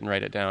predict it and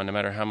write it down, no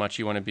matter how much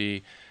you want to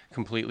be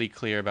completely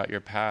clear about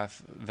your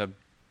path, the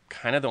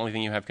only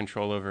thing you have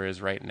control over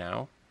is right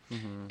now.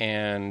 Mm-hmm.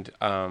 And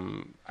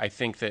I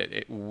think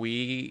that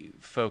we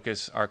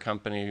focus our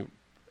company,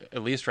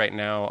 at least right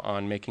now,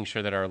 on making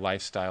sure that our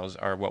lifestyles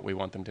are what we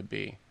want them to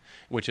be,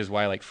 which is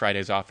why like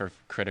Fridays off are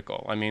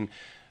critical. I mean,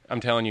 I'm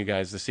telling you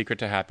guys, the secret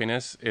to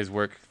happiness is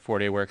work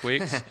 4-day work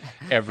weeks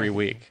every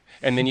week.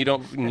 And then you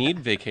don't need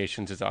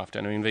vacations as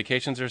often. I mean,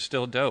 vacations are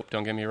still dope,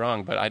 don't get me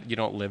wrong, but you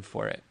don't live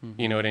for it.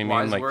 You know what I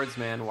mean? Wise words,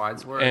 man,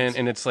 wise words.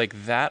 And it's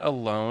like that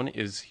alone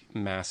is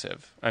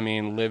massive. I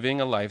mean,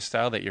 living a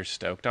lifestyle that you're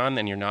stoked on,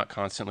 and you're not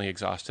constantly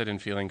exhausted and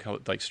feeling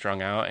like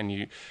strung out, and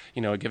you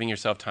giving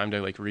yourself time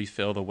to like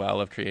refill the well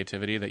of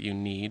creativity that you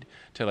need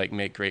to like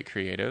make great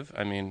creative.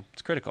 I mean,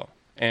 it's critical.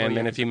 And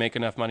then if you make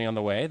enough money on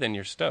the way, then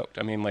you're stoked.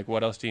 I mean, like,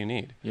 what else do you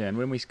need? Yeah, and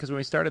when we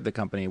started the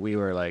company, we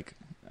were like,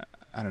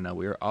 I don't know,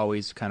 we were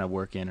always kind of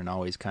working and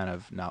always kind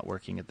of not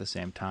working at the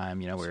same time.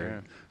 We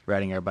were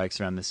riding our bikes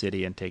around the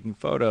city and taking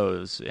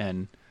photos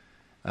and,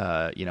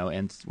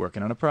 and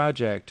working on a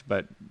project.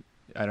 But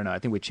I don't know, I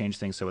think we changed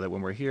things so that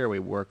when we're here, we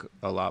work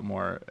a lot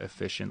more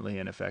efficiently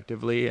and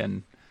effectively.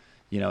 And,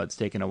 it's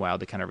taken a while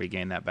to kind of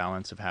regain that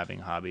balance of having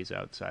hobbies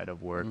outside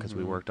of work, because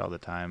we worked all the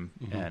time,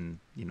 and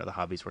the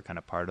hobbies were kind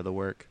of part of the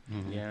work.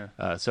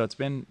 Yeah. So it's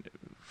been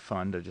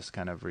fun to just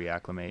kind of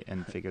reacclimate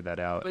and figure that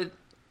out. But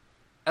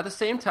at the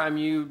same time,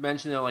 you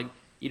mentioned that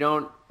you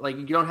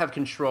don't have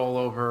control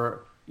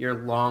over your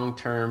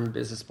long-term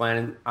business plan,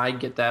 and I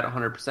get that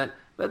 100%.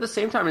 But at the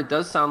same time, it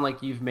does sound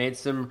like you've made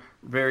some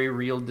very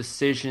real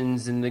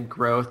decisions in the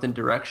growth and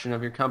direction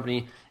of your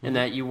company, and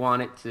that you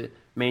want it to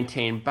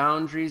maintain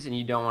boundaries, and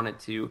you don't want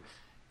to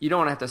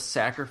have to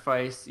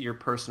sacrifice your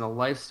personal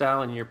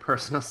lifestyle and your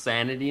personal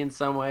sanity in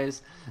some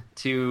ways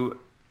to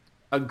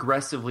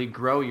aggressively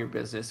grow your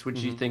business. Would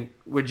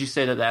you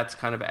say that that's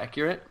kind of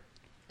accurate?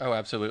 Oh,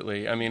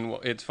 absolutely. I mean,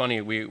 it's funny.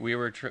 We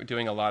were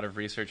doing a lot of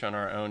research on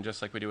our own,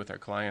 just like we do with our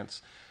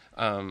clients,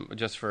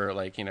 just for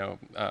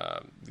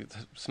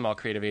small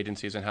creative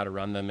agencies and how to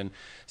run them. And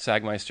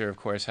Sagmeister, of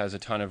course, has a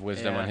ton of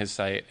wisdom on his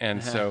site.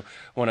 And so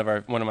one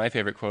of my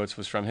favorite quotes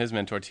was from his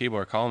mentor,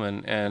 Tibor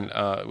Kalman. And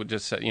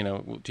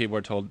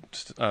Tibor told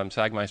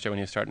Sagmeister when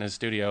he was starting his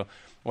studio,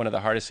 one of the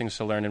hardest things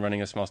to learn in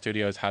running a small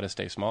studio is how to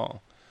stay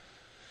small.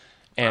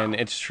 And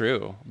it's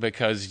true,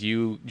 because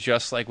you,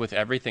 just like with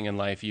everything in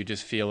life, you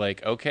just feel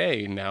like,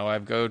 okay, now I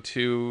go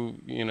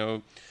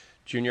to,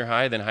 junior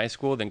high, then high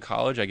school, then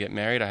college, I get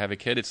married, I have a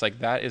kid. It's like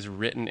that is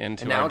written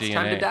into our DNA. And now it's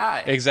time to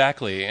die.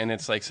 Exactly. And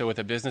it's like, so with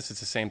a business, it's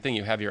the same thing.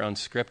 You have your own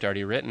script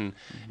already written.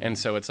 And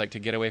so it's like to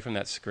get away from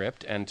that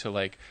script and to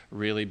like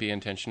really be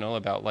intentional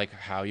about like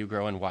how you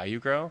grow and why you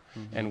grow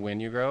and when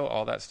you grow,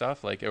 all that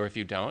stuff. Like, or if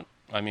you don't,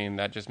 I mean,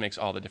 that just makes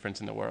all the difference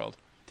in the world.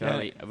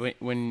 Totally.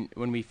 When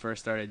we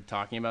first started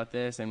talking about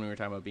this and we were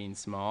talking about being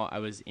small, I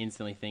was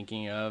instantly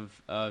thinking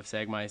of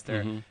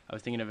Sagmeister. Mm-hmm. I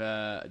was thinking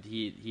of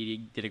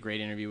he did a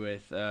great interview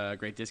with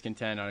Great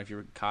Discontent. I don't know if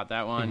you caught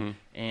that one. Mm-hmm.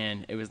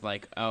 And it was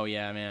like, oh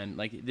yeah, man,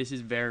 like this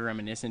is very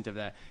reminiscent of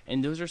that.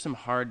 And those are some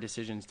hard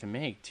decisions to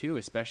make too,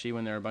 especially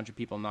when there are a bunch of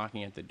people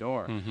knocking at the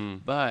door. Mm-hmm.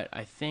 But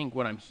I think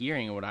what I'm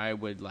hearing and what I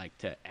would like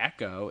to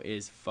echo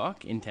is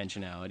fuck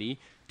intentionality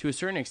to a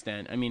certain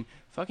extent. I mean,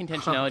 fuck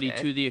intentionality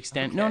to the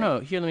extent. Okay. No.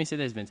 Here, let me say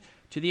this, Vince.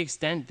 To the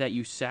extent that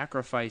you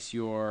sacrifice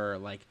your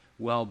like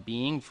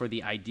well-being for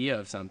the idea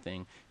of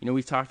something. You know,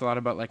 we've talked a lot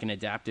about like an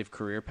adaptive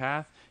career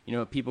path. You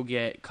know, people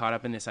get caught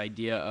up in this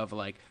idea of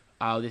like,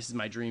 oh, this is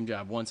my dream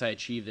job. Once I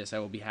achieve this, I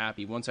will be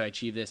happy. Once I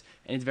achieve this,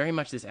 and it's very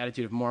much this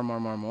attitude of more.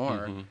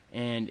 Mm-hmm.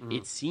 And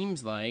it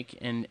seems like,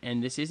 and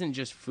this isn't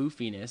just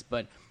foofiness,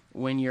 but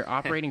when you're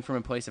operating from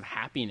a place of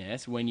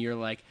happiness, when you're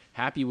like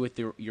happy with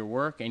your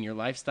work and your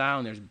lifestyle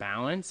and there's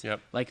balance, Yep.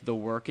 like the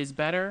work is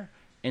better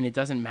and it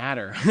doesn't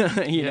matter.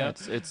 you know?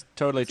 It's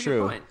totally That's a good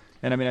true. point.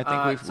 And I mean, I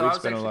think we've I was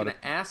spent a actually lot going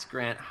of. to ask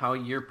Grant how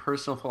your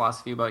personal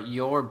philosophy about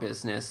your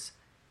business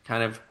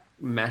kind of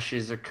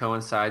meshes or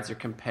coincides or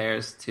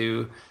compares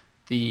to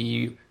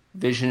the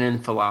vision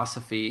and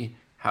philosophy,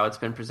 how it's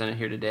been presented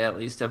here today, at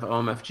least of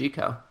OMFG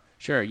Co.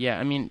 Sure, yeah.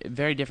 I mean,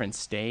 very different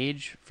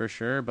stage for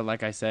sure. But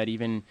like I said,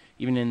 even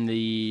in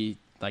the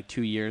like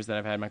 2 years that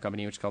I've had my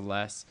company, which is called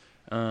Less,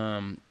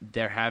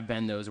 there have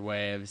been those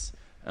waves.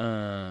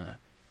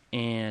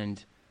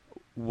 And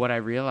what I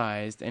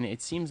realized, and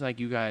it seems like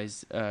you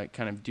guys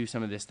kind of do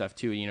some of this stuff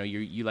too. You know,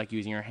 you like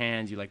using your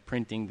hands, you like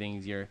printing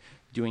things, you're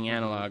doing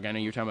analog. I know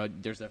you're talking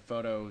about there's a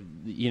photo,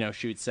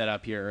 shoot set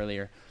up here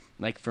earlier.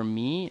 Like for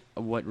me,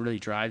 what really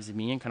drives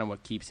me and kind of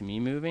what keeps me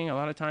moving a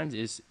lot of times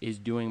is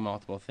doing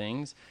multiple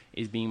things,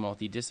 is being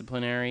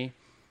multidisciplinary,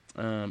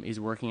 is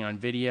working on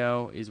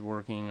video, is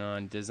working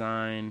on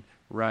design,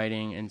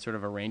 writing, and sort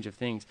of a range of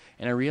things.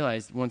 And I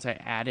realized once I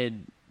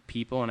added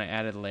people and I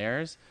added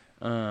layers,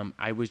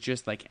 I was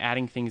just like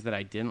adding things that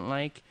I didn't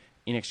like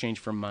in exchange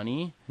for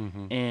money.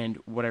 Mm-hmm. And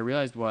what I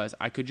realized was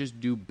I could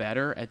just do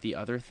better at the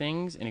other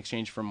things in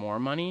exchange for more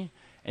money.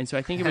 And so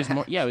I think it was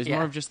more,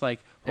 more of just like,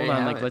 hold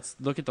on, like let's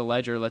look at the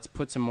ledger, let's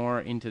put some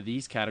more into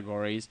these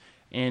categories,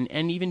 and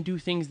even do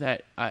things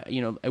that,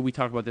 we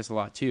talk about this a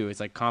lot too. It's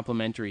like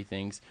complementary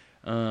things,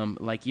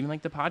 like even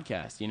like the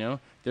podcast.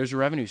 There's a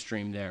revenue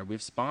stream there. We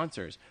have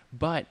sponsors,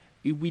 but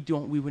we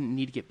wouldn't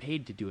need to get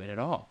paid to do it at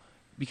all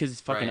because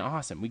it's fucking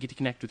awesome. We get to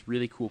connect with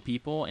really cool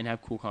people and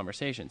have cool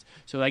conversations.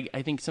 So like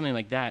I think something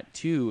like that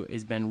too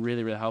has been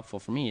really, really helpful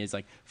for me. Is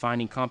like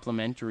finding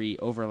complementary,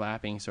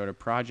 overlapping sort of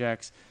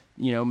projects.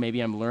 Maybe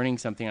I'm learning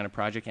something on a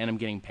project and I'm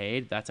getting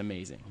paid. That's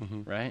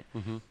amazing, right?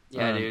 Mm-hmm.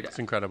 Yeah, dude. It's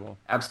incredible.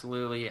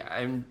 Absolutely.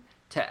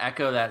 To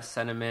echo that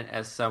sentiment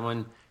as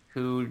someone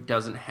who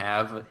doesn't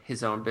have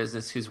his own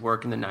business, who's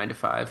working the 9 to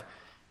 5,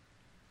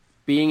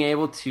 being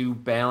able to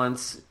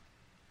balance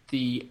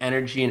the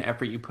energy and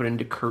effort you put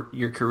into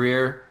your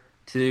career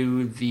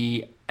to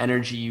the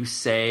energy you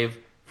save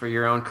for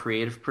your own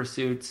creative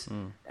pursuits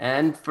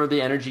and for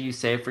the energy you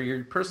save for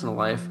your personal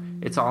life,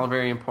 it's all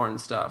very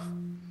important stuff.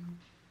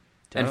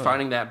 Totally. And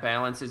finding that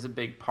balance is a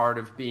big part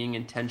of being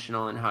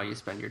intentional in how you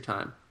spend your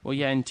time. Well,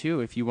 yeah, and two,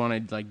 if you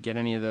want to like get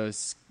any of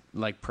those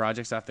like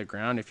projects off the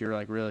ground, if you're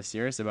like really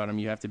serious about them,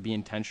 you have to be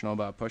intentional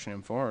about pushing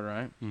them forward,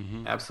 right?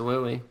 Mm-hmm.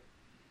 Absolutely.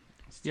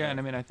 Yeah,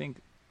 and I mean, I think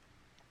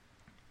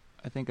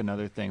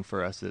another thing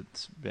for us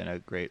that's been a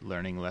great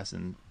learning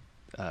lesson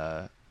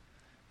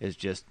is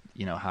just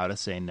how to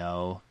say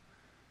no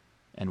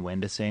and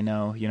when to say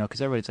no,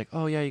 because everybody's like,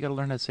 oh yeah, you got to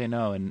learn how to say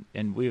no,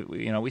 and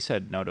we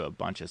said no to a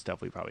bunch of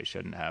stuff we probably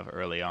shouldn't have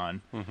early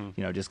on,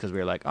 just because we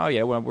were like, oh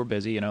yeah, well, we're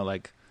busy,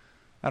 like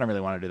I don't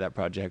really want to do that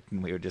project,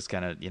 and we would just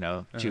kind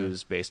of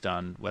choose based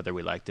on whether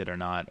we liked it or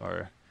not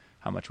or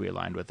how much we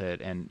aligned with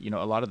it, and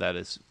a lot of that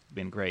has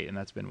been great, and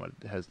that's been what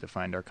has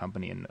defined our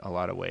company in a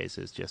lot of ways.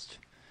 Is just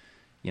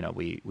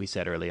we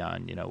said early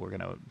on, we're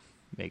going to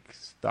make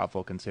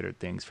thoughtful, considered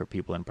things for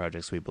people and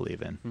projects we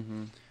believe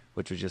in,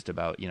 which was just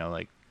about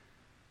like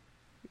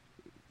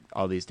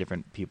all these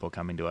different people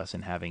coming to us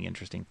and having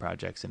interesting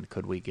projects, and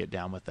could we get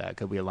down with that?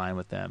 Could we align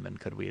with them? And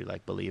could we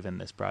like believe in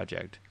this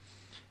project?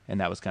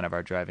 And that was kind of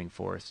our driving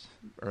force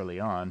early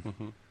on.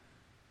 Mm-hmm.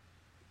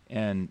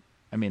 And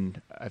I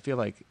mean, I feel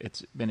like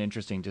it's been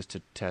interesting just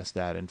to test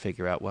that and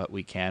figure out what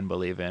we can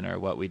believe in or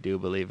what we do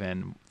believe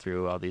in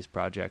through all these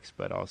projects,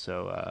 but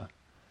also,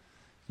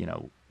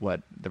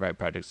 what the right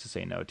projects to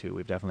say no to.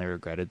 We've definitely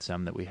regretted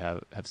some that we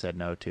have said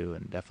no to,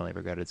 and definitely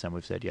regretted some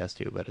we've said yes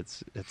to, but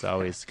it's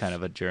always kind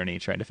of a journey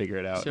trying to figure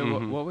it out. So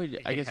what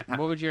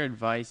would your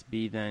advice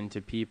be then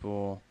to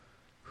people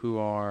who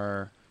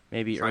are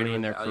maybe trying early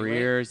in their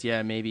evaluate? careers,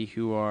 maybe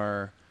who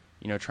are,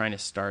 trying to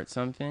start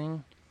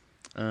something?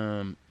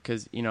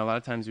 Because, a lot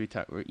of times we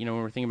talk, when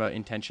we're thinking about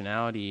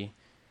intentionality,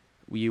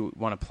 we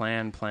want to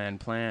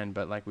plan,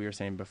 but like we were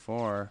saying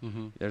before,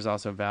 there's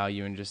also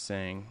value in just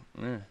saying,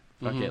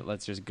 fuck it,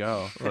 let's just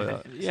go.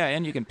 Well, yeah,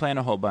 and you can plan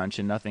a whole bunch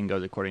and nothing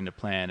goes according to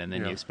plan, and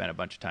then you spend a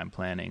bunch of time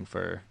planning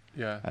for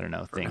I don't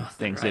know,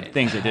 things that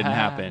didn't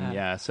happen.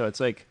 Yeah. So it's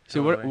like,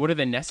 so what are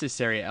the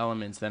necessary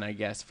elements then, I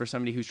guess, for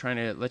somebody who's trying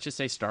to, let's just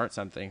say,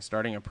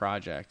 starting a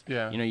project?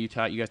 Yeah. You know, you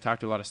guys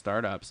talked to a lot of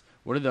startups.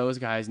 What do those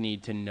guys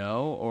need to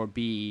know or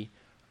be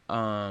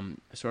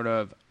sort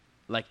of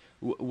like,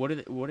 what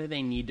do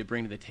they need to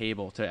bring to the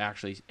table to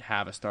actually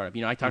have a startup?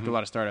 You know, I talked to a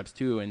lot of startups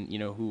too, and you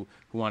know, who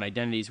want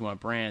identities, who want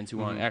brands, who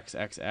want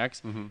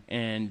XXX,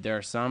 and there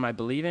are some I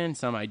believe in,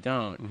 some I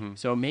don't.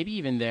 So maybe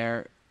even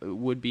there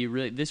would be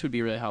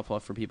really helpful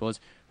for people. Is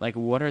like,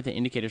 what are the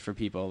indicators for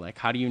people? Like,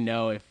 how do you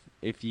know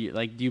if you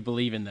like, do you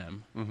believe in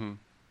them?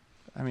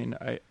 I mean,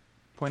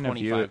 point of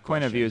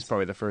view is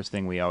probably the first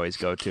thing we always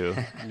go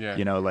to.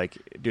 You know, like,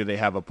 do they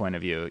have a point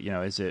of view? You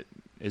know,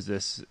 is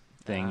this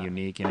thing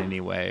unique in any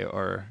way,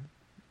 or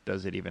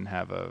does it even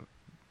have a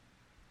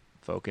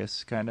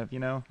focus, kind of, you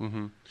know?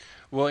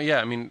 Well,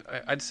 yeah, I mean,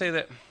 I'd say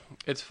that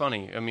it's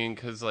funny. I mean,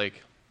 because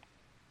like,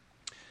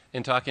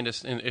 in talking to,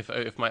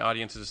 if my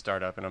audience is a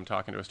startup and I'm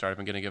talking to a startup,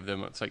 I'm going to give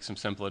them like some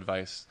simple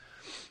advice.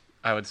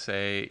 I would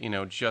say, you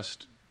know,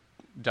 just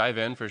dive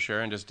in for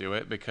sure and just do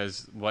it,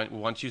 because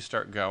once you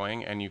start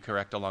going and you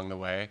correct along the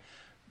way,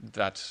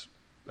 that's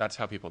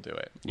how people do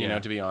it, you know,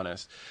 to be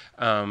honest.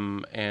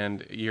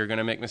 And you're going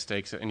to make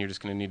mistakes, and you're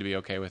just going to need to be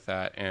okay with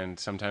that. And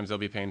sometimes they'll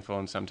be painful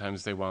and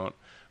sometimes they won't.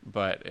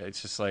 But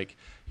it's just like,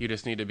 you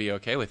just need to be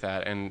okay with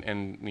that.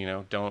 And you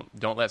know,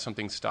 don't let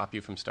something stop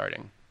you from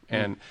starting.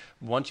 And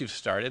once you've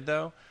started,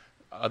 though,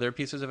 other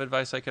pieces of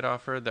advice I could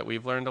offer that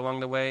we've learned along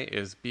the way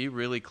is be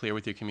really clear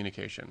with your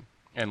communication.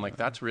 And like,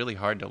 that's really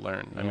hard to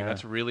learn. I mean,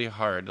 that's really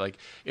hard. Like,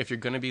 if you're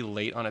going to be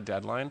late on a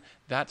deadline,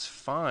 that's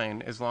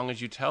fine as long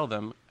as you tell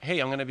them, hey,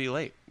 I'm going to be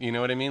late. You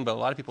know what I mean? But a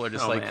lot of people are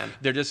just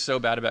they're just so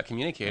bad about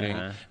communicating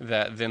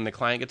that then the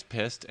client gets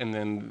pissed, and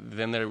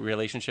then the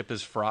relationship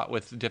is fraught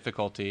with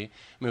difficulty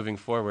moving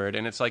forward.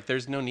 And it's like,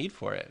 there's no need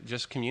for it.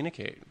 Just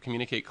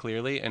communicate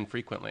clearly and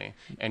frequently,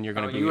 and you're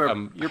going to be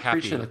you're happy.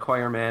 preaching to the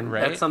choir, man.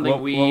 Right? That's something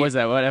What was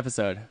that? What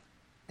episode?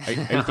 Are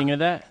you thinking of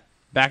that?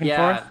 Back and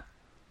forth?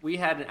 We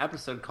had an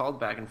episode called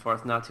Back and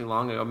Forth not too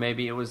long ago.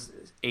 Maybe it was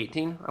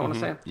 18, I want to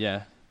say.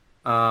 Yeah.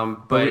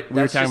 But we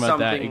were talking about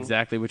that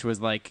exactly, which was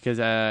like, because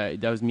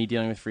that was me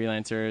dealing with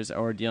freelancers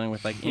or dealing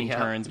with like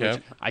interns,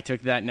 which I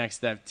took that next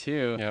step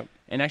too.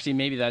 And actually,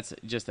 maybe that's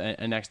just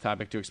a next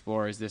topic to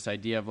explore, is this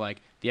idea of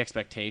like the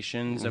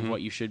expectations of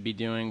what you should be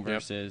doing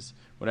versus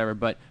whatever.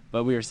 But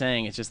we were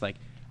saying, it's just like,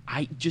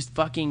 I just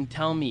fucking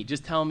tell me.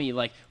 Just tell me.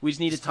 Like, we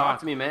just need to talk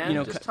to me, man. You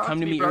know, come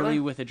to me brother. early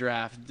with a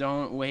draft.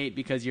 Don't wait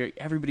because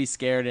everybody's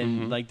scared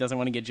and like doesn't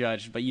want to get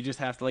judged. But you just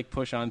have to like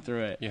push on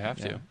through it. You have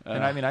to.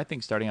 And I mean, I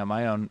think starting on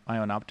my own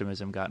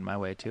optimism got in my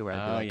way too. Where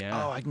I'd be like,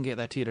 oh, I can get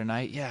that to you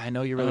tonight. Yeah, I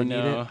know you really need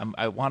it.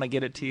 I want to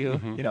get it to you.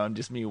 You know, and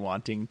just me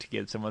wanting to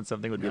get someone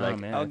something would be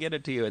I'll get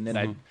it to you, and then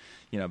I'd,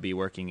 you know, be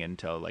working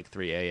until like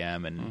 3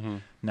 a.m.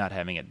 and not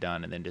having it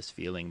done, and then just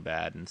feeling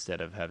bad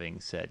instead of having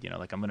said, you know,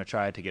 like, I'm going to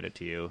try to get it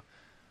to you.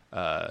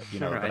 You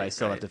know, but I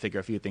still have to figure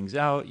a few things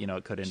out. You know,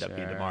 it could end up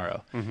being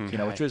tomorrow. You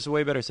know, which was a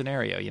way better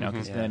scenario. You know,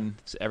 because then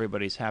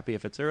everybody's happy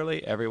if it's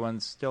early.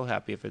 Everyone's still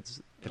happy if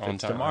it's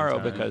tomorrow,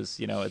 because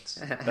you know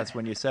that's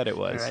when you said it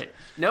was. Right.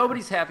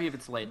 Nobody's happy if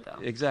it's late, though.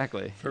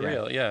 Exactly. For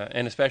real, yeah.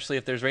 And especially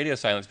if there's radio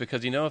silence,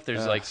 because you know, if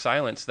there's like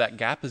silence, that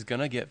gap is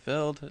gonna get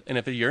filled. And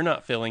if you're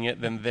not filling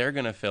it, then they're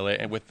gonna fill it,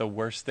 and with the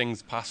worst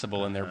things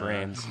possible in their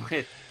brains.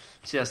 With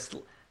just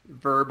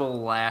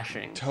verbal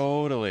lashing.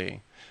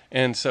 Totally.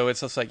 And so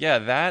it's just like,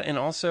 that, and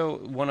also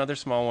one other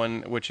small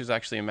one, which is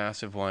actually a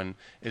massive one,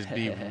 is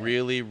be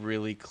really,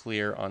 really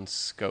clear on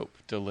scope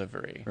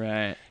delivery.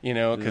 Right. You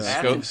know, because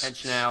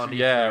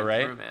intentionality.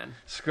 Right. Through, man.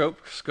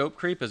 Scope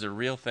creep is a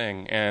real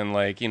thing, and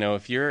like, you know,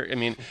 if you're, I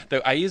mean,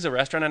 I use a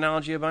restaurant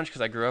analogy a bunch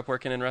because I grew up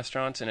working in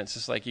restaurants, and it's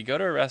just like, you go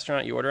to a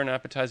restaurant, you order an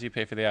appetizer, you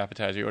pay for the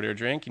appetizer. You order a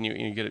drink, and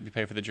you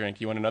pay for the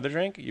drink. You want another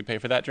drink, you pay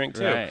for that drink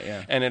too. Right,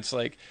 yeah. And it's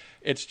like,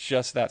 it's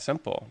just that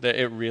simple.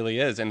 It really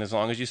is. And as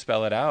long as you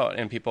spell it out,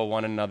 and people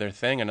want another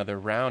thing, another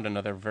round,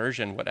 another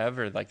version,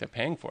 whatever, like, they're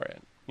paying for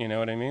it. You know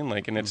what I mean?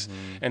 Like, and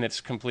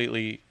it's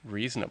completely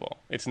reasonable.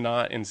 It's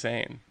not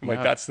insane.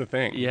 Like, that's the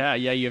thing. Yeah.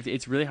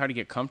 It's really hard to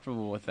get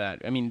comfortable with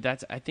that. I mean,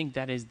 I think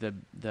that is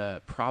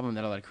the problem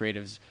that a lot of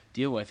creatives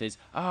deal with is,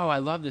 oh, I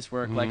love this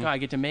work. Like, oh, I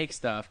get to make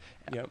stuff.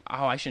 Oh,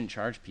 I shouldn't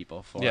charge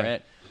people for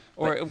it.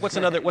 Or what's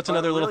another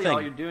little thing?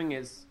 All you're doing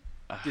is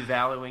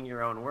devaluing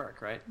your own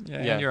work, right?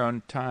 And your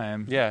own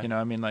time. Yeah. You know,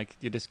 I mean, like,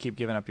 you just keep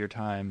giving up your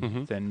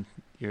time, then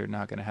you're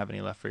not going to have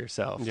any left for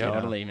yourself.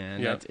 Totally,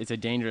 man. It's a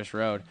dangerous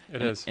road.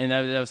 It is. And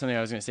that was something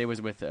I was going to say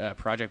was with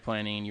project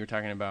planning, and you were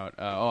talking about,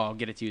 I'll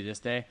get it to you this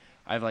day.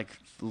 I've like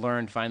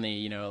learned finally,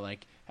 you know,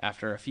 like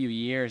after a few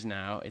years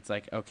now, it's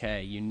like,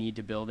 okay, you need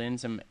to build in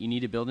some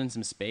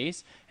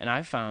space. And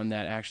I've found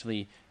that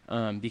actually,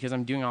 because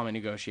I'm doing all my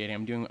negotiating,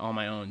 I'm doing all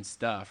my own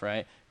stuff,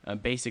 right? I'm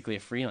basically a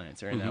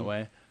freelancer in that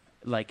way.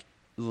 Like,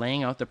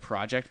 laying out the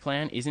project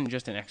plan isn't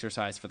just an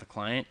exercise for the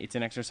client, it's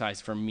an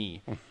exercise for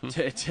me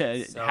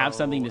to have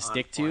something to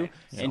stick to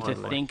and to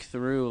think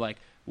through, like,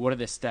 what are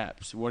the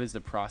steps, what is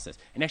the process.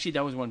 And actually,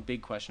 that was one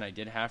big question I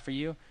did have for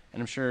you,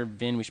 and I'm sure,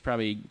 Vin, we should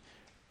probably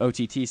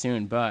OTT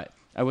soon, but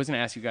I was going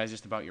to ask you guys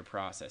just about your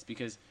process,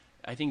 because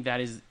I think that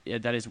is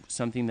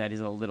something that is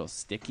a little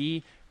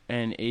sticky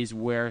and is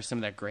where some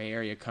of that gray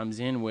area comes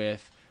in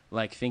with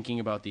like thinking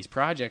about these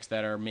projects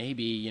that are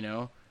maybe,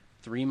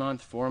 3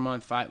 month, 4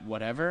 month, 5,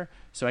 whatever.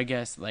 So I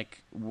guess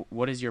like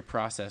what does your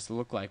process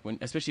look like when,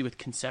 especially with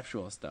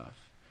conceptual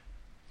stuff?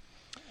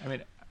 I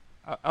mean,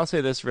 I'll say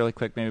this really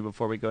quick, maybe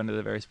before we go into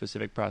the very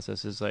specific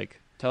processes,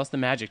 like, tell us the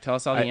magic, tell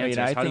us all the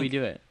answers. How do we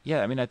do it?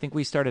 Yeah. I mean, I think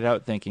we started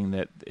out thinking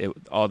that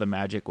all the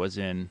magic was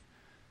in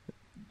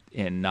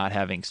not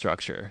having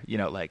structure,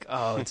 like,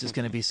 oh, it's just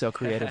going to be so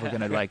creative. We're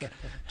going to like,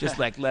 just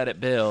like let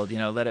it build,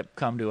 let it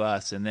come to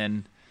us. And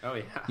then,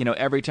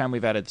 every time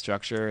we've added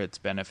structure, it's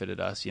benefited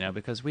us,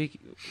 because we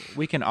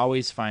can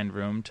always find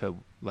room to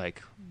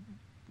like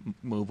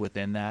move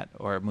within that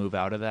or move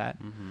out of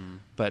that. Mm-hmm.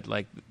 But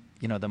like,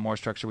 the more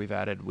structure we've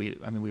added, we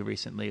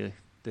recently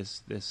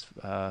this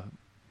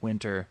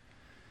winter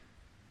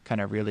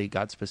kind of really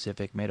got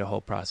specific, made a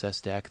whole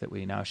process deck that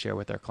we now share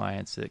with our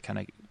clients that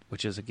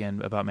which is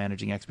again about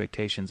managing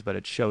expectations, but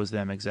it shows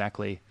them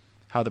exactly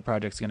how the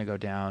project's going to go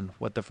down,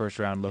 what the first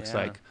round looks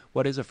like,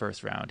 what is a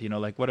first round,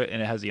 like what,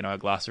 and it has, a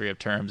glossary of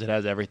terms. It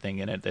has everything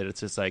in it that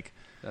it's just like,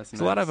 that's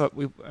nice. A lot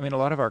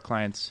of our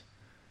clients,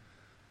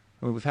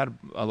 we've had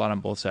a lot on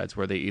both sides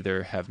where they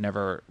either have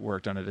never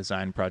worked on a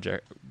design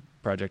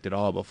project at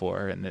all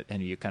before,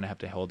 and you kind of have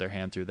to hold their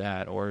hand through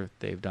that, or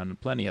they've done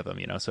plenty of them,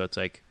 so it's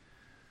like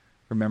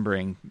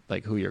remembering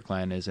like who your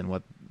client is and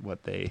what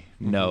they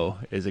know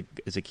is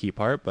a key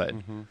part. But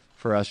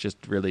for us,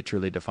 just really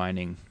truly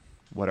defining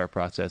what our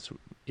process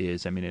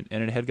is. I mean,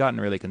 it had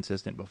gotten really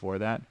consistent before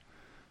that,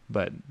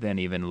 but then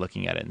even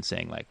looking at it and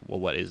saying like,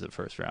 well, what is the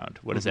first round?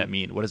 What does that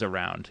mean? What is a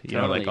round?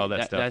 Like all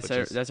that stuff.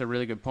 That's a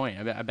really good point.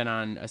 I've been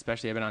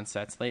on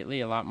sets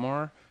lately a lot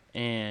more.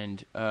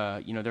 And,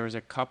 there was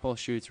a couple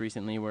shoots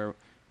recently where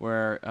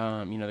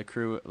the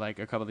crew, like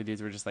a couple of the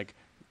dudes were just like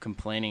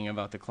complaining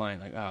about the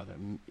client, like,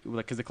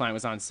 because the client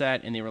was on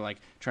set and they were like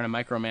trying to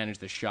micromanage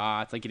the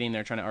shots, like getting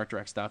there, trying to art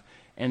direct stuff.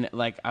 And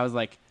like, I was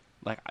like,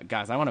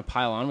 guys, I want to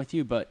pile on with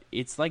you, but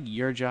it's like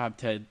your job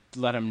to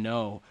let them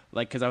know,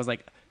 like, cause I was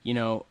like,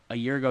 a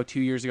year ago,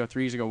 2 years ago,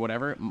 3 years ago,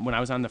 whatever, when I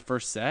was on the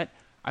first set,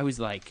 I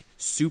was like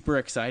super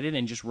excited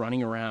and just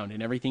running around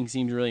and everything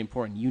seemed really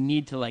important. You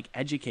need to like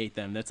educate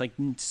them. That's like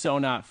so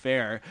not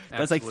fair.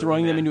 That's like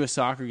throwing them into a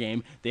soccer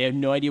game. They have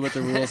no idea what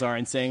the rules are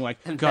and saying like,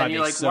 and God, then you're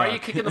like, suck. why are you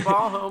kicking the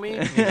ball,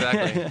 homie?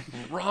 Exactly.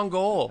 Wrong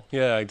goal.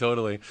 Yeah,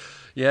 totally.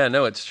 Yeah,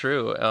 no, it's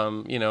true.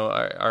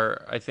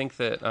 I think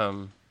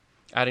that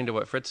adding to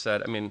what Fritz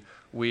said, I mean,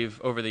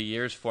 we've over the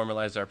years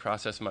formalized our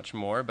process much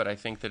more, but I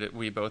think that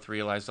we both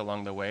realized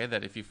along the way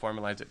that if you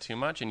formalize it too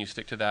much and you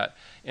stick to that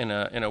in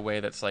a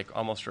way that's like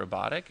almost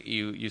robotic,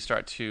 you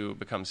start to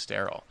become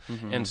sterile.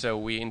 Mm-hmm. And so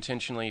we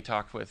intentionally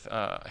talked with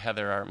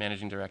Heather, our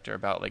managing director,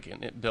 about like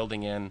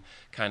building in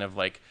kind of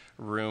like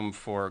room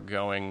for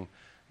going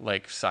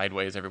like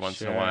sideways every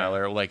once in a while,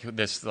 or like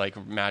this like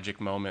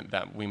magic moment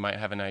that we might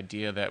have an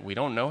idea that we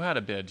don't know how to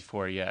bid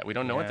for yet. We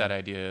don't know what that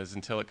idea is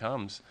until it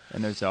comes.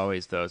 And there's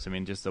always those. I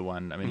mean, just the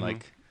one. I mean,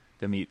 like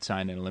the meet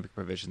sign in Olympic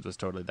Provisions was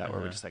totally that,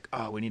 where we're just like,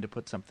 oh, we need to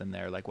put something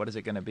there. Like, what is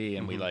it going to be?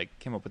 And we like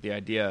came up with the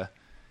idea,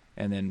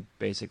 and then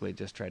basically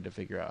just tried to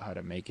figure out how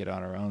to make it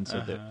on our own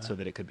so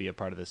that it could be a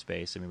part of the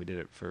space. I mean, we did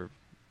it for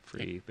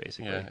free,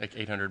 basically. Yeah, like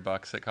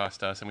 $800 it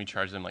cost us, and we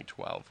charged them like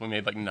 $12. We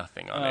made like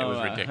nothing on it. It was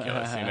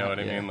ridiculous. You know what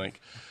I mean? Like,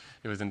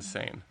 it was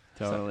insane.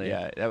 Totally. So,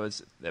 yeah, that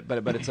was.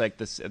 But it's like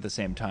this at the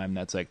same time.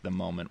 That's like the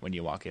moment when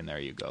you walk in there,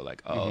 you go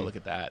like, oh, look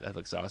at that. That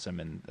looks awesome,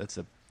 and that's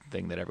the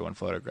thing that everyone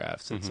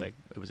photographs. It's like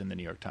it was in the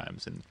New York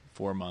Times in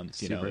 4 months.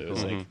 Super it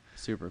was cool. like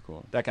super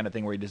cool. That kind of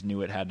thing where you just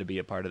knew it had to be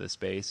a part of the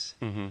space,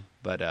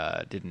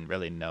 but didn't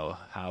really know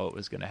how it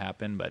was going to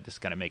happen, but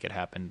just kind of make it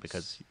happen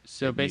because.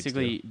 So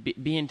basically,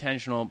 be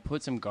intentional.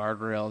 Put some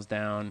guardrails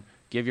down.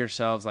 Give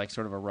yourselves like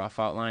sort of a rough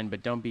outline,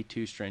 but don't be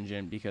too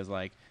stringent because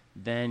like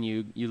then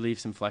you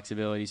leave some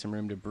flexibility, some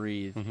room to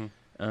breathe.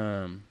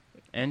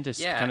 And to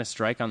kind of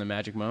strike on the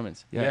magic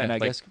moments. Yeah, and I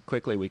guess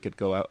quickly we could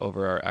go out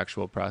over our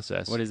actual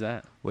process. What is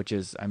that? Which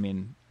is, I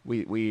mean,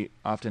 we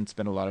often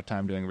spend a lot of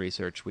time doing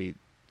research. We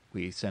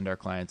send our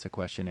clients a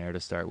questionnaire to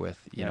start with.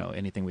 You know,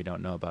 anything we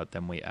don't know about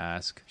them, we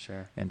ask.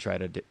 Sure. And try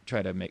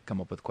to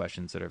come up with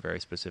questions that are very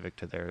specific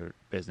to their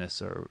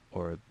business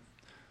or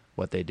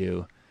what they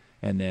do.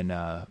 And then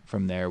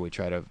from there, we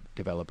try to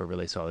develop a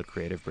really solid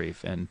creative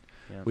brief. And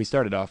we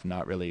started off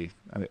not really.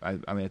 I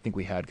mean, I think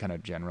we had kind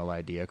of general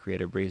idea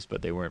creative briefs,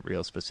 but they weren't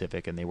real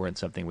specific, and they weren't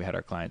something we had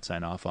our clients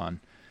sign off on.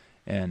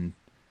 And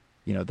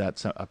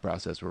that's a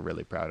process we're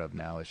really proud of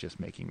now. Is just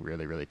making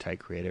really, really tight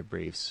creative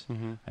briefs.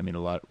 I mean,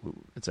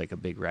 it's like a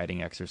big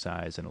writing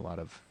exercise, and a lot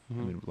of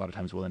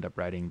times we'll end up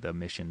writing the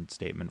mission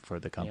statement for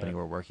the company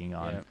we're working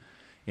on.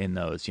 In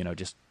those,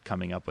 just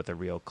coming up with a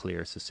real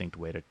clear, succinct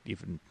way to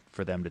even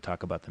for them to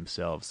talk about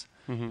themselves,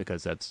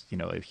 because that's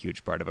a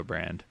huge part of a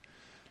brand.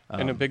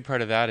 And a big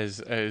part of that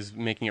is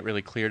making it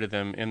really clear to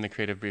them in the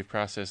creative brief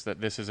process that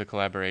this is a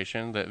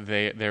collaboration, that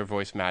their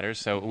voice matters.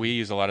 So we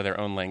use a lot of their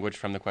own language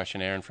from the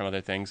questionnaire and from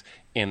other things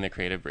in the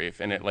creative brief,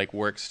 and it like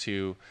works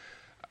to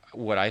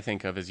what I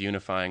think of as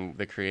unifying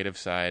the creative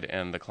side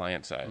and the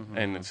client side.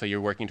 And so you're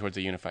working towards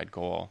a unified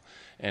goal,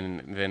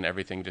 and then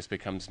everything just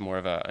becomes more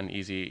of an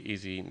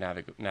easy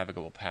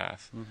navigable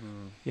path.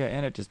 Yeah,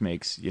 and it just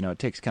makes, it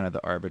takes kind of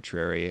the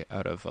arbitrary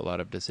out of a lot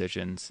of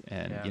decisions.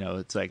 And,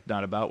 it's like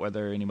not about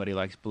whether anybody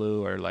likes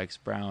blue or likes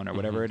brown or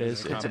whatever it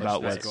is. It's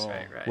about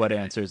what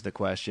answers the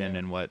question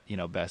and what,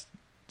 best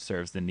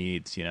serves the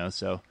needs,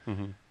 So,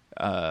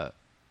 I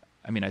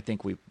mean, I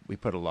think we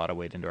put a lot of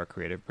weight into our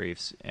creative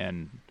briefs,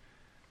 and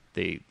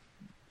they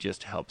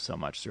just help so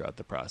much throughout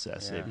the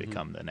process. They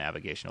become the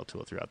navigational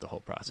tool throughout the whole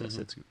process.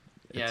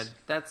 Yeah,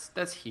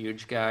 that's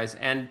huge, guys.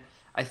 And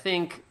I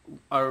think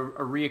a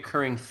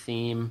reoccurring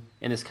theme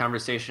in this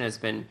conversation has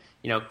been,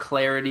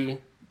 clarity,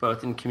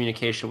 both in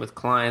communication with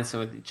clients and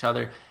with each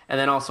other, and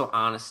then also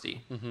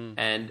honesty,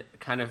 and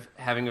kind of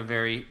having a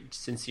very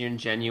sincere and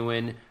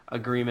genuine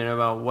agreement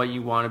about what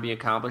you want to be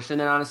accomplished,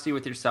 and then honesty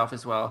with yourself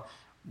as well.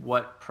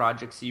 What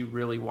projects you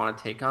really want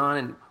to take on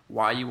and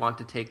why you want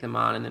to take them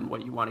on, and then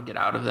what you want to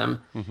get out of them.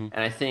 And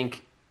I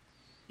think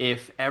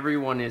if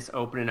everyone is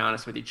open and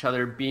honest with each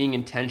other, being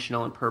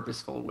intentional and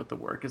purposeful with the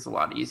work is a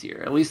lot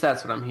easier. At least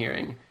that's what I'm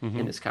hearing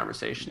in this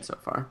conversation so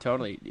far.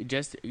 Totally.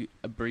 Just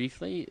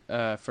briefly,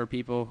 for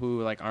people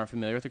who like aren't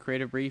familiar with the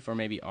creative brief, or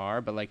maybe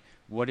are, but like,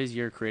 what does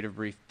your creative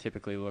brief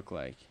typically look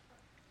like?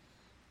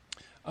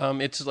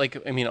 It's like,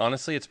 I mean,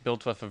 honestly, it's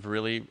built off of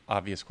really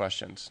obvious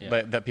questions,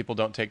 but that people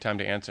don't take time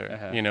to answer.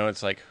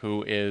 It's like,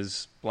 who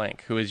is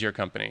blank? Who is your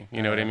company?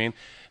 You know what I mean?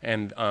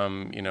 And,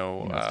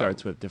 it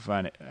starts with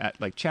defining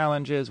like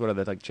challenges. What are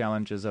the like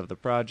challenges of the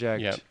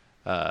project?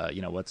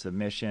 What's the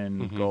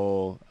mission,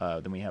 goal?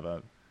 Then we have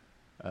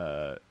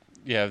a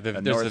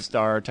North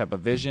Star type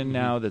of vision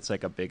now that's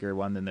like a bigger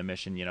one than the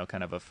mission,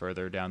 kind of a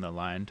further down the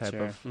line type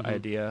of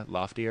idea,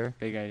 loftier.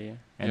 Big idea.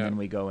 And then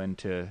we go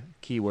into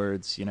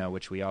keywords,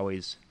 which we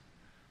always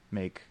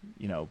make,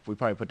 we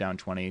probably put down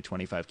 20,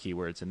 25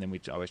 keywords, and then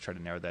we always try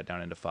to narrow that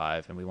down into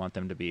 5, and we want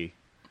them to be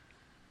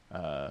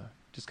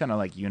just kind of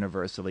like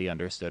universally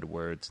understood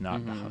words, not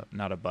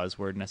a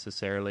buzzword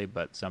necessarily,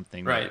 but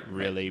something that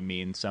really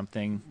means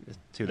something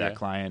to that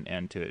client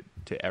and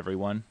to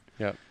everyone.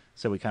 Yep.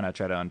 So we kind of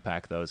try to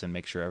unpack those and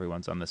make sure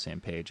everyone's on the same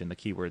page, and the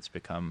keywords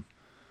become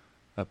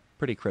a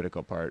pretty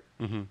critical part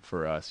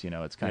for us.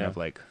 It's kind of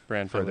like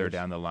brand further pillars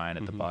down the line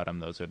at the bottom.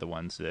 Those are the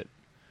ones that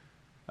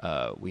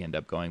we end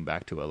up going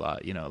back to a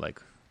lot,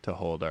 like to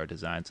hold our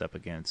designs up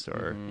against,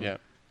 or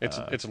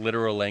it's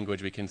literal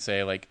language. We can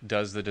say like,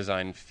 does the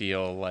design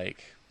feel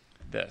like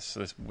this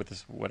with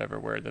this whatever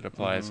word that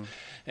applies,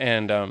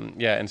 and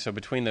so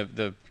between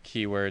the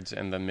keywords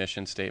and the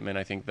mission statement,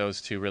 I think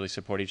those two really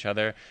support each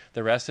other.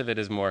 The rest of it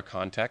is more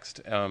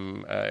context,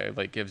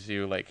 like gives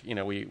you like,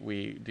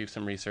 we do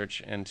some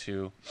research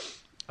into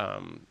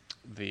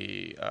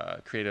the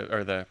creative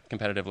or the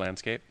competitive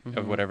landscape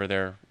of whatever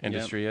their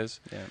industry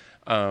is.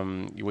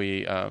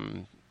 We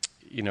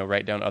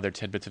write down other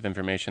tidbits of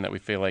information that we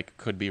feel like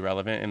could be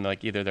relevant in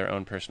like either their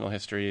own personal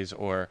histories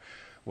or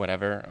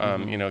whatever,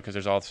 because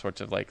there's all sorts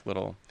of like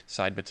little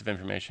side bits of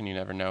information. You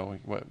never know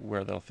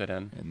where they'll fit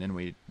in. And then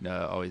we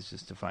always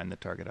just define the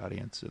target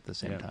audience at the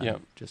same time. Yeah,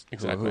 just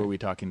exactly. Who are we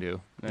talking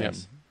to?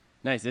 Nice.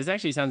 Nice. This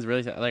actually sounds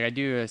really like I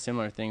do a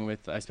similar thing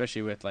with,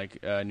 especially with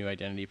like new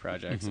identity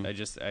projects.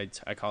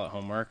 I call it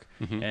homework,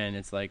 and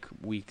it's like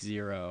week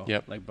 0,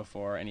 like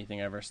before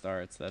anything ever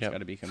starts. That's got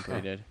to be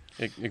completed.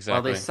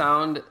 Exactly.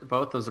 Well,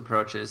 both those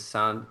approaches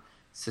sound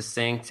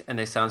succinct, and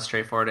they sound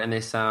straightforward, and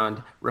they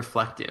sound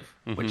reflective,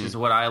 which is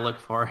what I look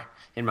for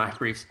in my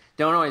briefs.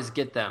 Don't always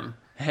get them.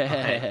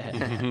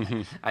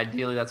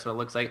 Ideally, that's what it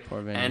looks like.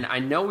 And I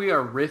know we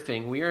are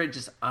riffing. We are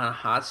just on a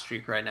hot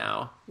streak right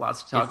now.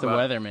 Lots to talk about. It's the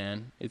weather,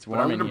 man. It's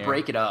warm in here. I'm going to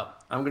break it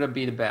up. I'm going to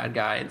be the bad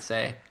guy and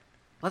say,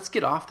 let's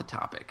get off the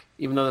topic,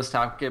 even though this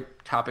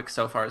topic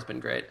so far has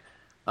been great.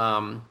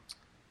 And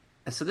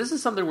so this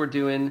is something we're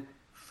doing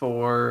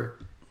for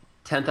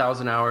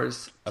 10,000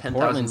 hours,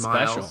 10,000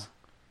 miles. Special.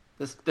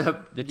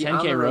 The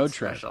 10K road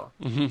trip. Special.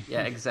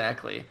 Yeah,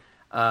 exactly.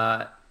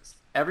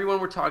 Everyone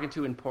we're talking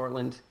to in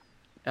Portland,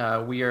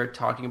 we are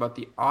talking about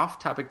the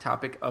off-topic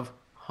topic of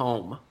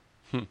home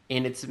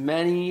in its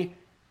many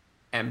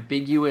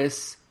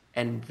ambiguous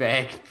and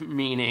vague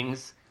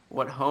meanings,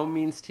 what home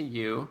means to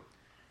you.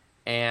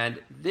 And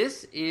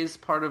this is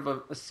part of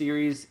a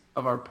series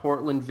of our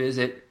Portland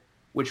visit,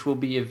 which will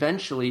be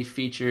eventually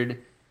featured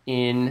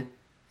in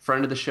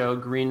friend of the show,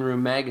 Green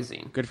Room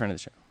Magazine. Good friend of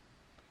the show.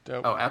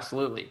 Dope. Oh,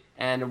 absolutely.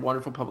 And a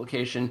wonderful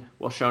publication.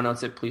 We'll show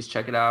notes it. Please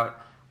check it out.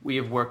 We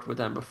have worked with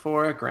them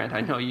before. Grant,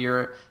 I know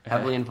you're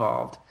heavily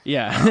involved.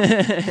 Yeah.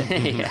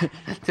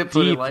 To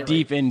put it lightly.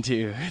 Deep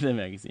into the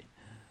magazine.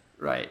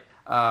 Right.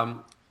 And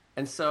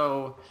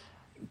so,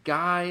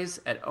 guys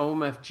at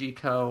OMFG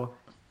Co.,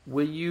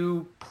 will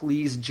you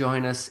please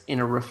join us in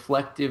a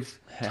reflective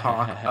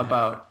talk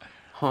about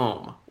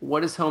home? What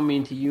does home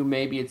mean to you?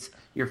 Maybe it's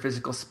your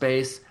physical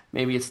space.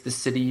 Maybe it's the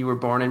city you were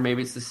born in.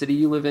 Maybe it's the city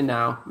you live in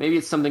now. Maybe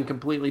it's something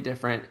completely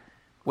different.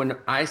 When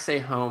I say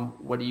home,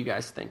 what do you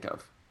guys think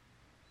of?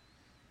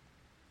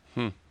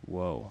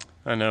 Whoa.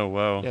 I know.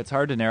 Whoa. Yeah, it's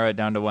hard to narrow it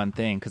down to one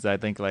thing because I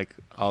think like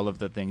all of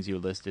the things you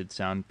listed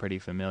sound pretty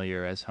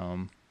familiar as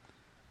home.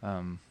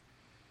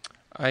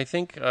 I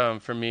think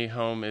for me,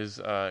 home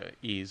is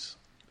ease.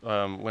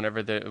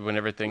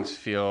 Whenever things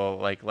feel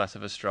like less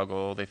of a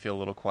struggle, they feel a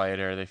little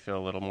quieter. They feel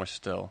a little more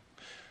still.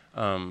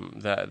 I'm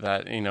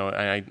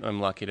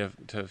lucky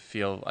to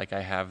feel like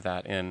I have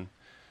that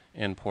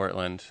in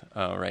Portland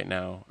right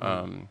now.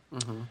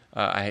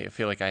 I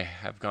feel like I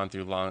have gone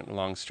through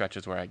long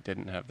stretches where I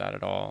didn't have that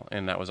at all,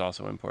 and that was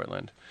also in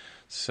Portland.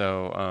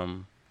 So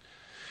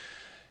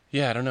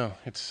I don't know.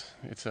 It's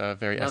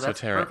very esoteric.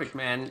 That's perfect,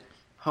 man.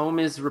 Home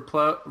is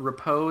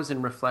repose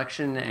and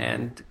reflection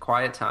and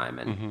quiet time,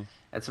 and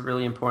that's a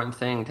really important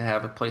thing, to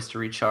have a place to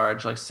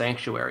recharge, like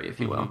sanctuary, if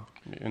you will.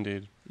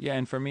 Indeed. Yeah,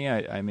 and for me,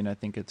 I mean, I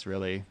think it's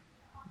really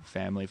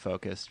family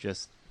focused,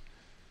 just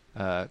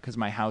because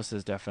my house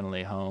is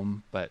definitely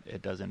home, but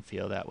it doesn't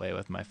feel that way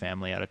with my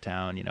family out of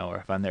town, or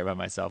if I'm there by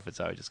myself, it's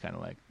always just kind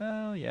of like,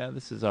 oh, yeah,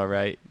 this is all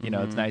right.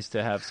 It's nice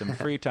to have some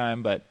free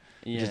time, but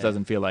it just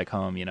doesn't feel like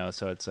home,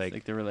 so it's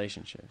like the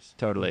relationships.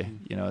 Totally.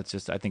 It's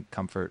just, I think,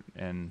 comfort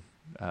and,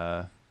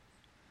 I'm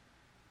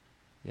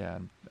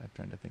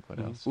trying to think what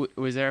else.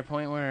 Was there a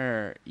point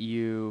where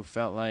you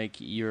felt like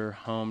your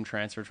home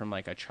transferred from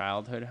like a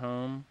childhood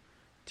home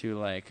to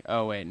like,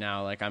 oh wait,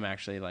 now like I'm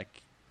actually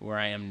like where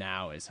I am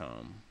now is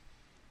home?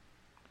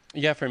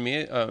 Yeah, for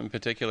me in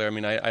particular, I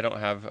mean, I don't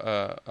have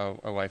a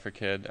wife or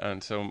kid,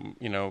 and so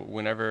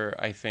whenever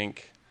I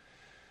think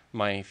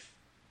my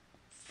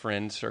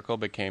friend circle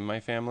became my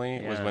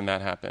family was when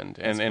that happened.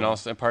 And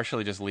also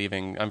partially just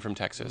leaving. I'm from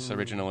Texas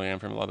originally. I'm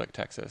from Lubbock,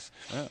 Texas.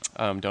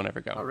 Oh. Don't ever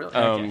go. Oh, really?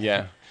 Okay.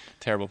 Yeah,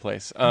 terrible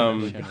place.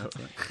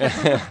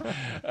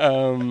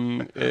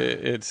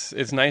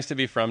 It's nice to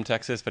be from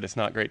Texas, but it's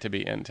not great to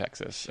be in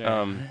Texas.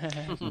 Sure.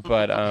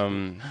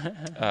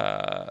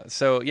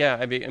 So yeah,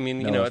 I mean,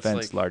 no it's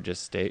offense, like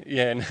largest state.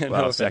 Yeah, well, no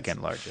offense.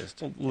 Second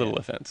largest. Little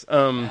offense.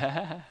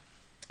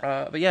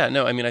 But yeah,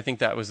 no, I mean, I think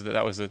that was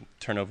a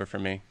turnover for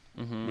me.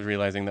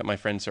 Realizing that my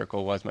friend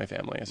circle was my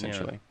family,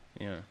 essentially.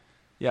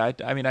 Yeah.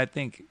 I mean, I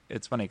think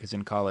it's funny because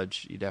in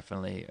college you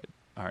definitely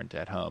aren't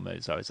at home.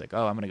 It's always like,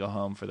 oh, I'm going to go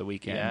home for the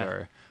weekend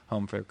or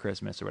home for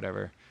Christmas or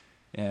whatever.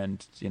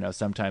 And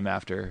sometime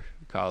after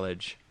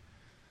college,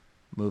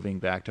 moving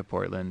back to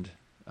Portland,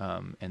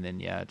 and then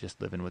just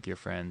living with your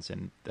friends,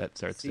 and that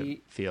starts to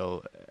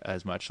feel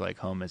as much like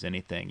home as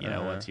anything.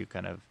 Once you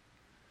kind of.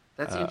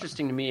 That's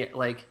interesting to me.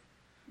 Like,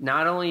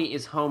 not only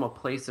is home a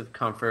place of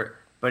comfort,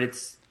 but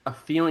it's a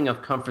feeling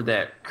of comfort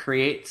that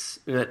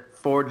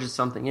forges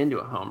something into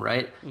a home,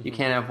 right? You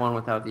can't have one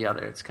without the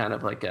other. It's kind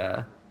of like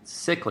a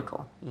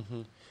cyclical.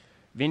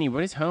 Vinny,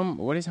 what is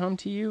home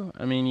to you?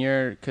 I mean,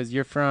 you're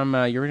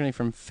originally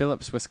from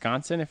Phillips,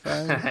 Wisconsin, if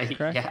I'm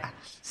correct. Yeah,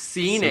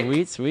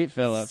 scenic, sweet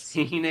Phillips,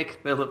 scenic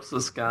Phillips,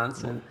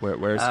 Wisconsin.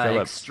 Where's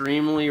Phillips?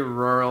 Extremely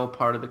rural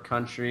part of the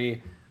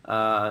country,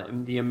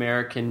 in the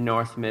American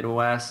North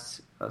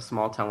Midwest,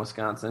 small town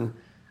Wisconsin.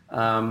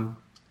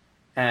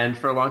 And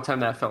for a long time,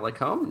 that felt like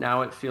home.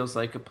 Now it feels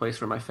like a place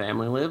where my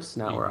family lives,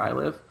 not where I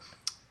live.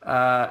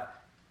 I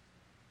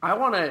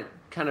want to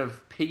kind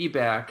of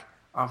piggyback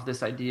off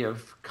this idea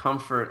of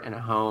comfort and a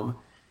home.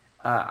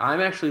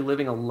 I'm actually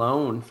living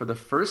alone for the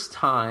first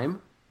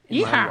time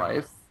in my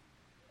life.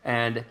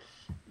 And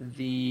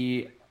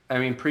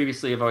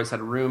previously I've always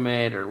had a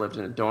roommate or lived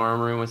in a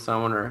dorm room with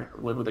someone or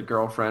lived with a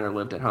girlfriend or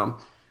lived at home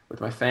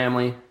with my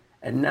family.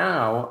 And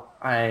now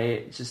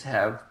I just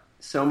have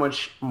so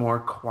much more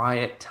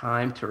quiet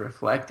time to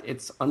reflect.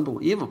 It's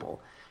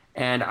unbelievable.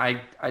 And I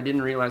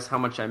didn't realize how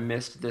much I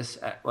missed this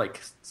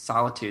like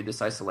solitude,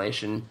 this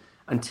isolation,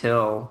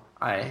 until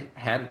I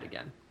had it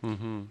again.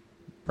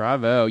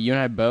 Bravo. You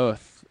and I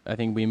both, I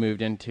think we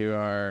moved into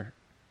our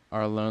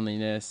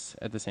loneliness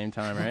at the same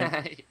time,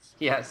 right?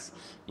 Yes.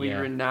 We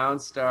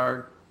renounced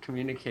our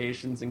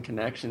communications and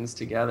connections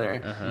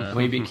together.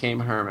 We became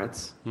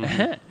hermits.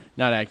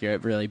 Not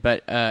accurate, really.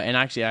 But and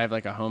actually I have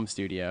like a home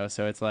studio,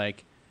 so it's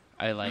like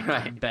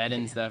bed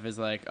and stuff is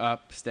like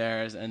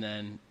upstairs and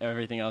then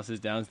everything else is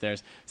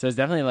downstairs. So it's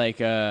definitely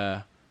like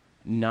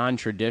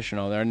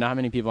non-traditional. There are not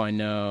many people I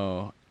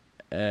know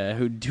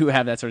who do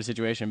have that sort of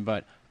situation,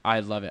 but I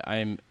love it.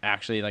 I'm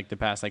actually like the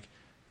past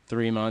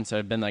 3 months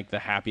I've been like the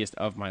happiest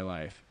of my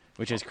life,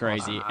 which is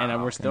crazy. Wow.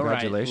 And we're still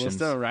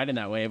riding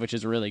that wave, which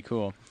is really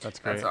cool. That's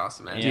great. That's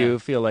awesome, man. Do you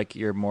feel like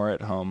you're more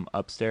at home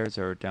upstairs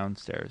or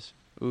downstairs?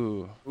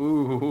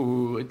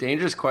 Ooh, a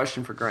dangerous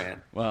question for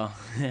Grant. Well,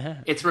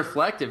 it's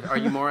reflective. Are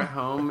you more at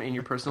home in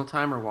your personal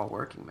time or while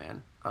working,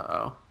 man?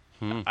 Uh-oh.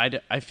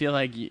 I feel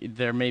like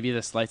there may be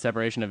the slight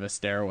separation of a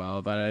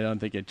stairwell, but I don't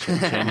think it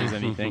changes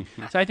anything.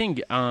 So I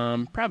think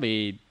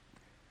probably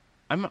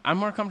I'm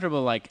more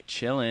comfortable like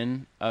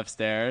chilling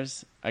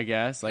upstairs, I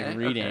guess, like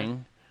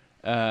reading.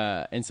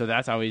 Okay. And so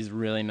that's always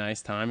really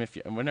nice time.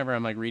 Whenever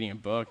I'm like reading a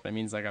book, that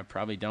means like I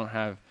probably don't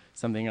have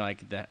something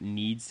like that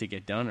needs to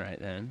get done right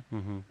then.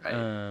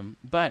 Right.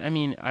 But I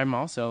mean, I'm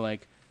also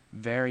like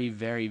very,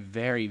 very,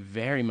 very,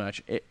 very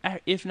much,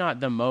 if not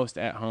the most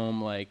at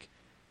home, like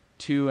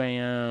 2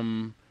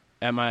 a.m.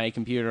 at my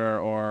computer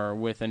or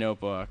with a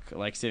notebook,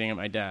 like sitting at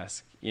my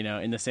desk,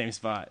 in the same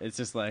spot. It's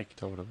just like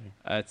Totally.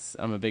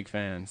 I'm a big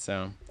fan.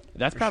 So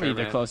that's For probably sure,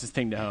 the man. closest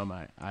thing to home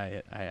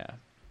I have.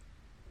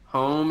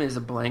 Home is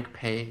a blank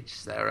page.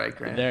 Is that right,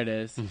 Grant? There it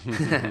is.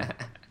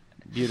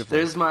 Beautiful.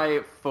 There's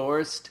my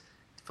forced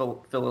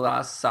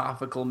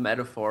philosophical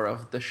metaphor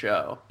of the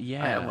show.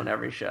 Yeah. I have one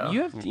every show.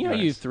 You have, you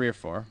have 3 or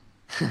 4.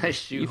 I You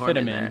shoehorn fit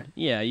them in in. there.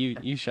 Yeah,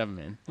 you shove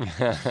them in.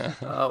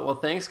 Well,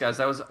 thanks, guys.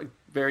 That was a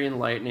very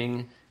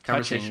enlightening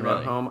conversation Touching, about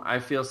really. home. I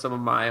feel some of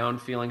my own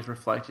feelings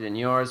reflected in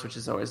yours, which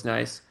is always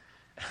nice.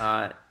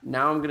 Now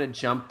I'm going to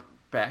jump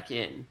back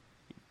in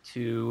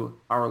to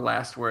our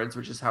last words,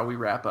 which is how we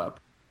wrap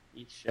up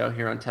each show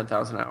here on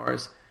 10,000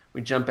 Hours.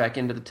 We jump back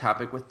into the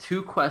topic with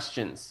 2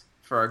 questions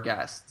for our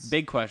guests.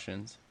 Big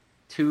questions.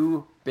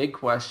 2 big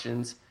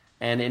questions,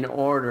 and in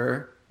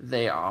order,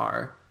 they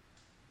are: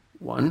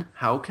 1,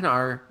 how can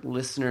our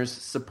listeners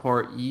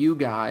support you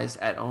guys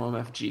at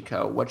OMFG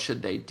Co? What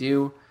should they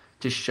do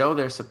to show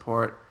their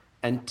support?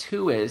 And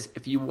 2 is,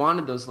 if you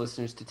wanted those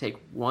listeners to take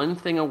one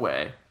thing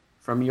away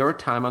from your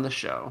time on the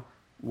show,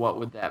 what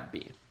would that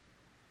be?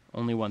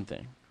 Only one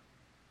thing.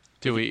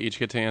 Do we each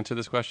get to answer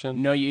this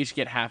question? No, you each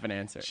get half an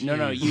answer.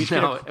 No, you each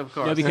get No, a, of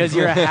course. no, because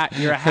you're a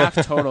half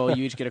total.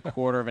 You each get a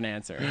quarter of an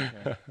answer.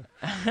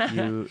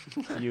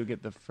 You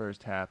get the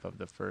first half of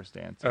the first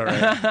answer. All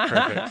right.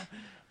 Perfect.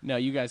 No,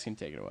 you guys can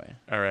take it away.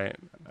 All right.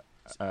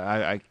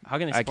 How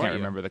can they support I can't you?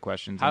 remember the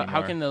questions How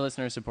anymore. can the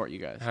listeners support you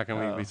guys? How can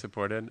we be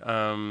supported?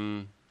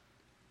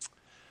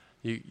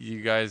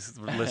 You guys,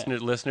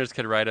 listeners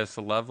could write us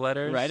love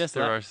letters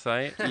through our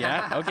site.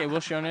 Yeah. Okay. We'll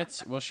show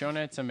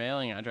it a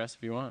mailing address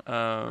if you want.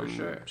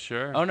 sure.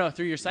 Sure. Oh no,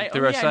 through your site.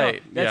 Through oh, our yeah,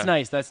 site, No, that's yeah.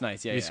 nice. That's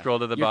nice. Yeah. You yeah. scroll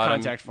to the your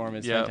bottom. contact form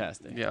is Yep.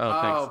 fantastic. Yeah.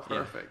 Oh, Thanks.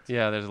 perfect.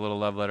 Yeah, there's a little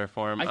love letter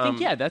form. I think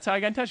that's how I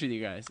got in touch with you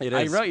guys. It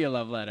I is. wrote you a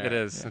love letter. It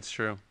is. Yeah. It's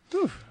true.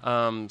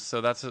 So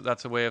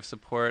that's a way of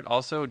support.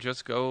 Also,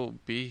 just go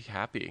be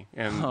happy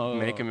and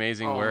make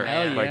amazing Oh, work.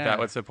 man. Like Yeah. that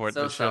would support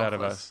So the shit out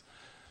of selfless. us.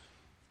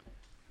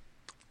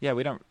 Yeah,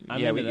 we don't.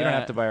 I'm Yeah, into you don't that.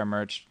 have to buy our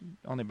merch.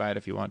 Only buy it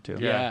if you want to.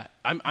 Yeah,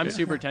 I'm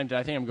super tempted.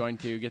 I think I'm going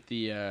to get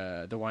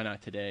the Why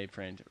Not Today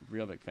print.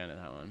 Real big fan of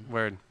that one.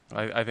 Word.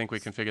 I think we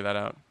can figure that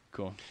out.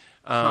 Cool.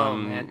 Oh,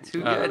 man,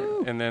 too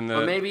good. And then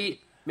But maybe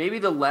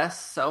the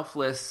less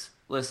selfless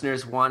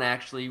listeners want to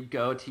actually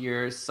go to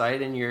your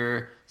site and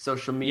your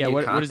social media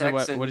what is the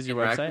contacts and what is your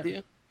interact website? with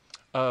you.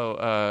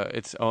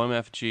 it's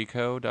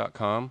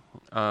omfgco.com.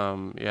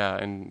 Yeah,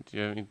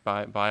 and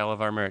buy all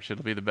of our merch.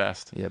 It'll be the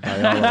best. Yeah,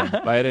 buy all of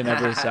them. Buy it in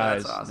every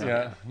size. That's awesome.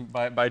 Yeah,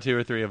 buy 2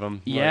 or 3 of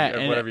them. Yeah, like,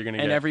 and, whatever you're gonna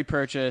and get. every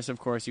purchase, of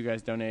course, you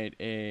guys donate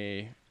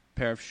a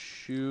pair of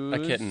shoes. A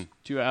kitten.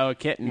 A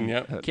kitten.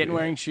 Yep. Kitten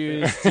wearing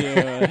shoes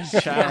to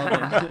a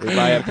child. We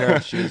buy a pair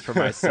of shoes for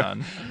my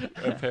son.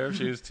 A pair of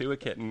shoes to a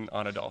kitten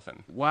on a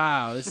dolphin.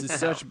 Wow, this is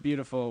such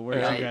beautiful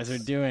work Nice. you guys are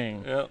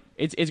doing. Yep.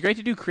 It's great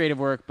to do creative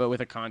work, but with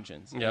a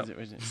conscience. Yep.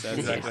 That's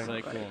Exactly.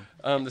 really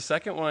cool. The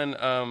second one,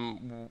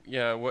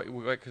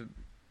 what could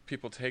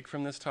people take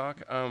from this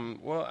talk?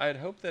 Well, I'd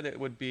hope that it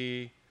would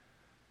be,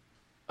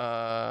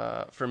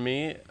 for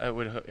me,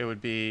 it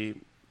would be,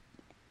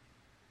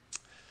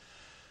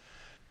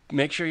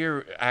 make sure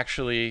you're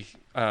actually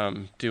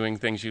doing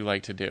things you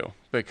like to do,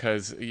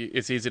 because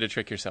it's easy to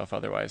trick yourself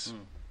otherwise.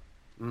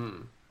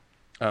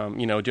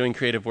 Doing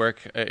creative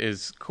work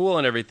is cool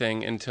and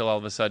everything until all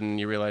of a sudden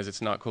you realize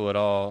it's not cool at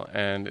all,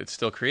 and it's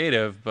still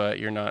creative, but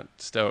you're not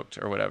stoked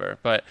or whatever.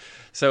 But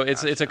so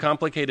it's a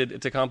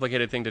complicated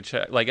thing to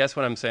check. Like, I guess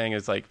what I'm saying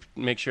is, like,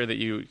 make sure that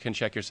you can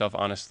check yourself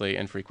honestly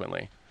and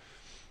frequently.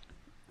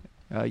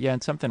 Yeah,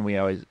 and something we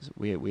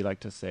like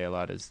to say a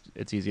lot is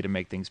it's easy to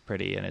make things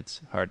pretty and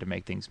it's hard to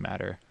make things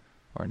matter,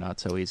 or not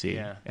so easy.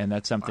 Yeah. And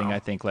that's something I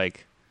think,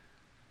 like,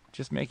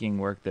 just making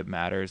work that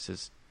matters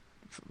is,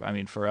 I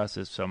mean, for us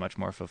is so much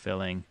more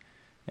fulfilling,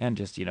 and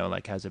just,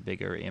 like, has a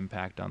bigger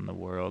impact on the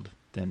world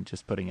than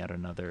just putting out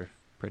another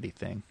pretty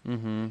thing.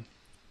 Mm-hmm.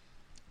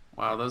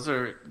 Wow, those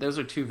are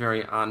 2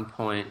 very on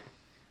point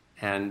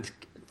and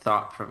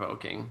thought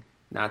provoking.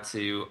 Not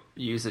to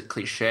use a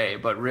cliche,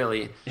 but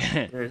really,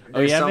 there's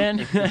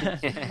man.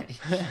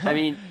 I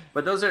mean,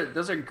 but those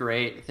are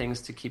great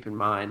things to keep in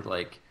mind.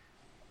 Like,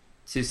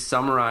 to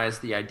summarize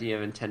the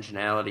idea of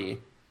intentionality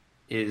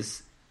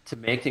is to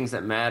make things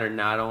that matter,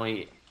 not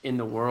only in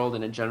the world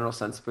in a general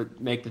sense, but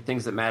make the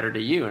things that matter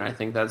to you. And I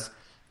think that's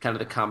kind of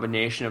the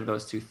combination of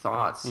those 2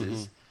 thoughts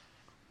is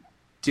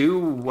do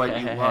what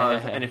you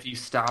love, and if you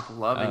stop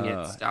loving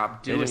it,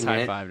 stop doing They just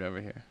it. high-fived over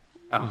here.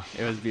 Oh,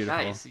 It was beautiful.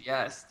 nice.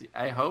 Yes,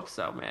 I hope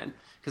so, man.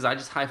 Because I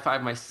just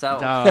high-fived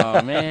myself.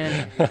 Oh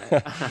man,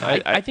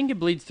 I think it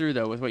bleeds through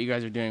though with what you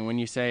guys are doing. When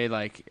you say,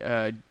 like,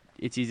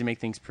 it's easy to make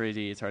things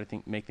pretty, it's hard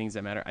to make things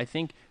that matter. I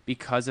think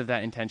because of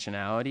that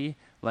intentionality,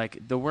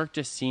 like, the work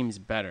just seems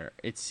better.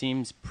 It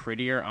seems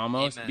prettier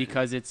almost. Amen.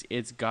 Because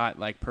it's got,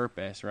 like,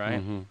 purpose,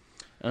 right?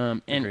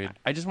 And Agreed.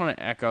 I just want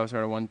to echo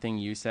sort of one thing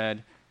you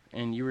said,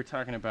 and you were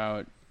talking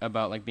about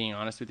like being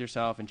honest with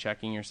yourself and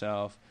checking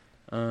yourself,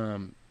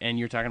 and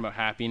you're talking about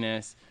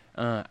happiness.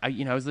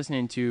 I was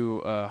listening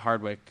to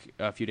Hardwick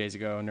a few days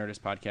ago, a Nerdist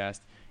podcast,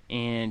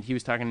 and he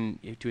was talking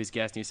to his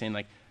guest, and he was saying,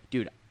 like,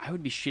 dude, I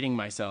would be shitting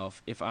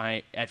myself if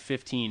I, at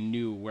 15,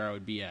 knew where I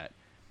would be at.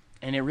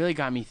 And it really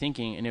got me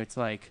thinking, and it's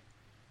like,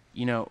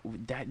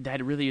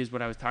 that really is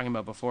what I was talking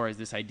about before, is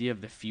this idea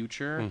of the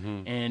future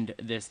and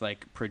this,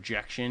 like,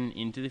 projection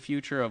into the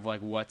future of,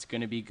 like, what's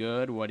going to be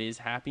good, what is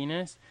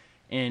happiness,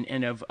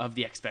 and of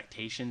the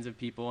expectations of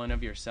people and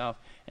of yourself.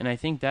 And I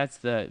think that's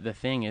the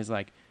thing is,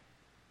 like,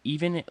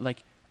 even,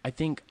 like, I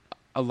think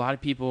a lot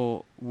of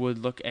people would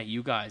look at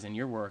you guys and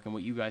your work and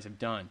what you guys have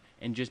done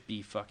and just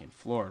be fucking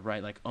floored,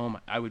 right? Like, oh my,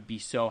 I would be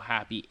so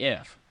happy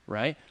if,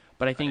 right?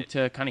 But I think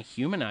to kind of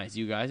humanize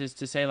you guys is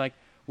to say, like,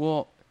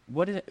 well,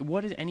 what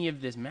does any of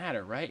this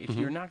matter, right? If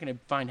you're not going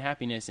to find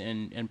happiness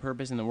and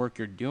purpose in the work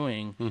you're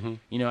doing,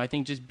 I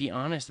think just be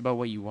honest about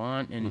what you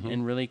want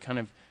and really kind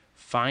of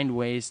find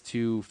ways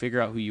to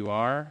figure out who you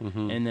are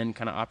and then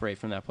kind of operate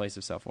from that place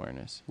of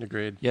self-awareness.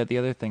 Agreed. Yeah, the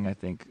other thing I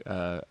think,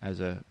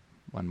 as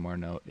one more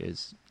note,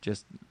 is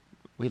just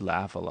we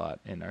laugh a lot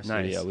in our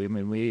studio.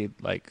 We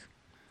like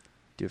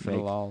do it for the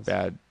make lols.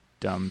 bad,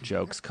 dumb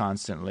jokes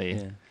constantly.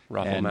 Yeah.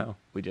 Ruffle and now.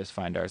 we just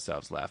find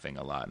ourselves laughing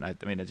a lot. And I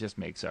mean, it just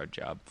makes our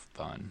job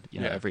fun.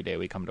 Every day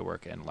we come to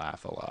work and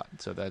laugh a lot.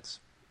 So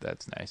that's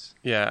nice.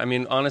 Yeah, I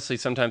mean, honestly,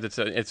 sometimes it's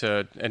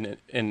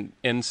an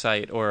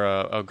insight or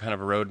a kind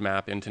of a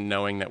roadmap into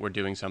knowing that we're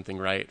doing something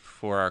right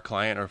for our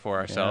client or for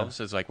ourselves.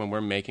 It's like when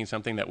we're making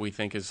something that we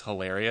think is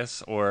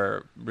hilarious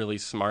or really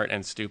smart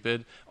and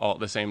stupid all at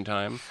the same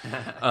time.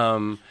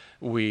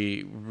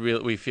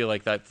 We feel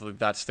like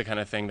that's the kind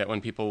of thing that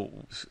when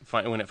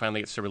when it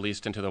finally gets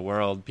released into the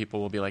world,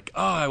 people will be like,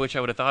 oh, I wish I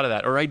would have thought of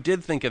that, or I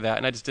did think of that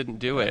and I just didn't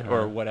do it,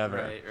 or whatever.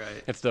 Right.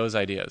 It's those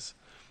ideas.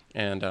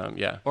 And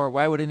Or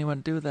why would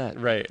anyone do that?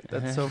 Right.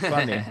 That's so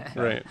funny.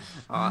 Right.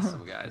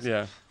 Awesome, guys.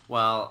 Yeah.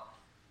 Well,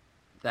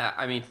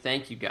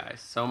 thank you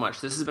guys so much.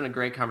 This has been a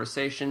great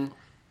conversation,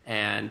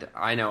 and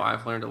I know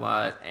I've learned a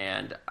lot,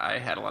 and I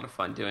had a lot of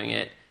fun doing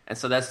it. And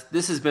so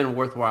this has been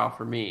worthwhile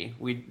for me.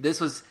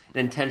 This was an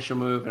intentional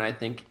move, and I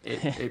think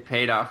it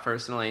paid off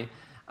personally.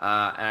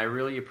 And I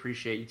really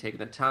appreciate you taking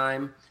the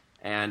time.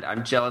 And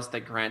I'm jealous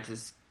that Grant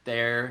is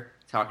there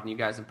talking to you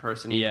guys in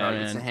person. He probably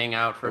gets to hang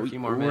out for a few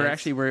more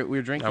minutes.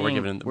 We're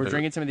drinking. We're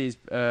drinking some of these.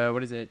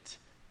 What is it?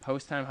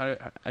 Post time.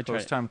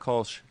 Post time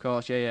Kolsch.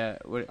 Kolsch. Yeah.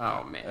 What,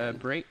 oh man.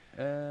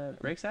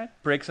 Breakside.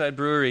 Breakside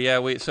Brewery. Yeah.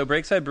 So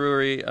Breakside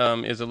Brewery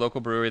is a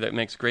local brewery that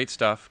makes great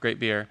stuff, great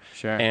beer.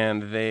 Sure.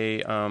 And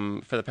they,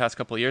 for the past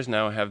couple of years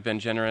now, have been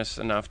generous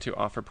enough to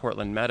offer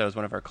Portland Meadows,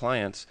 one of our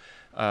clients,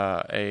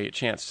 a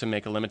chance to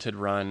make a limited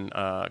run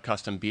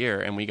custom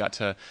beer, and we got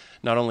to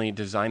not only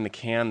design the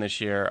can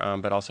this year,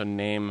 but also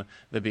name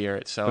the beer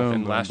itself.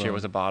 And last year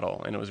was a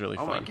bottle, and it was really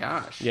fun. Oh my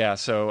gosh! Yeah.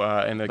 So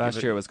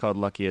last year it was called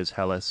Lucky as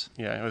Hellas.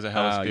 Yeah, it was a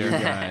Hellas beer. You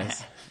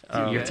guys,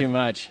 you're too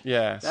much.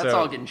 Yeah, that's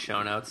all getting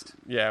show notes.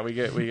 Yeah, we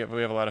have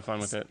a lot of fun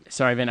with it.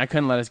 Sorry, Vin, I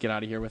couldn't let us get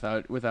out of here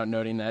without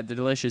noting that the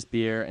delicious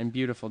beer and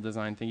beautiful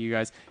design. Thank you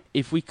guys.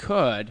 If we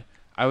could,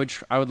 I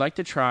would like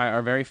to try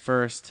our very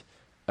first.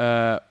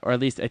 Or at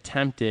least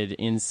attempted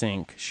in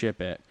sync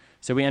ship it.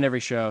 So we end every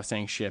show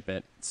saying ship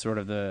it. It's sort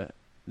of the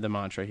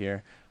mantra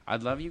here.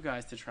 I'd love you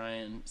guys to try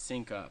and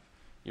sync up.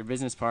 You're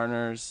business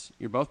partners.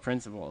 You're both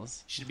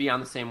principals. You should be on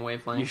the same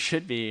wavelength. You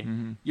should be.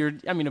 Mm-hmm. You're,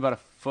 about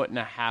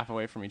 1.5 feet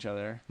away from each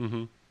other.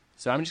 Mm-hmm.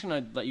 So I'm just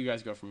going to let you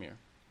guys go from here.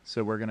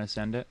 So we're going to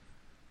send it?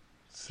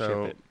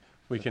 So ship it.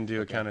 We can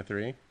do a count of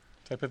 3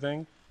 type of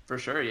thing? For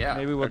sure, yeah.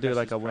 Maybe we'll do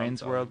like a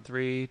Wayne's World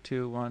 3,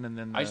 2, 1, and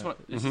then I just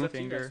want this is a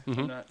finger.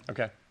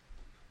 Okay.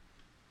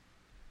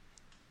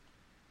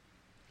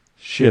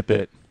 Ship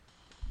it.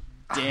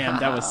 Damn,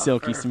 that was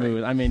silky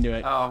smooth. I'm into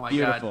it. Oh my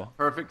Beautiful. God.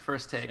 Perfect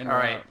first take. And all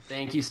right.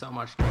 Thank you so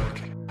much.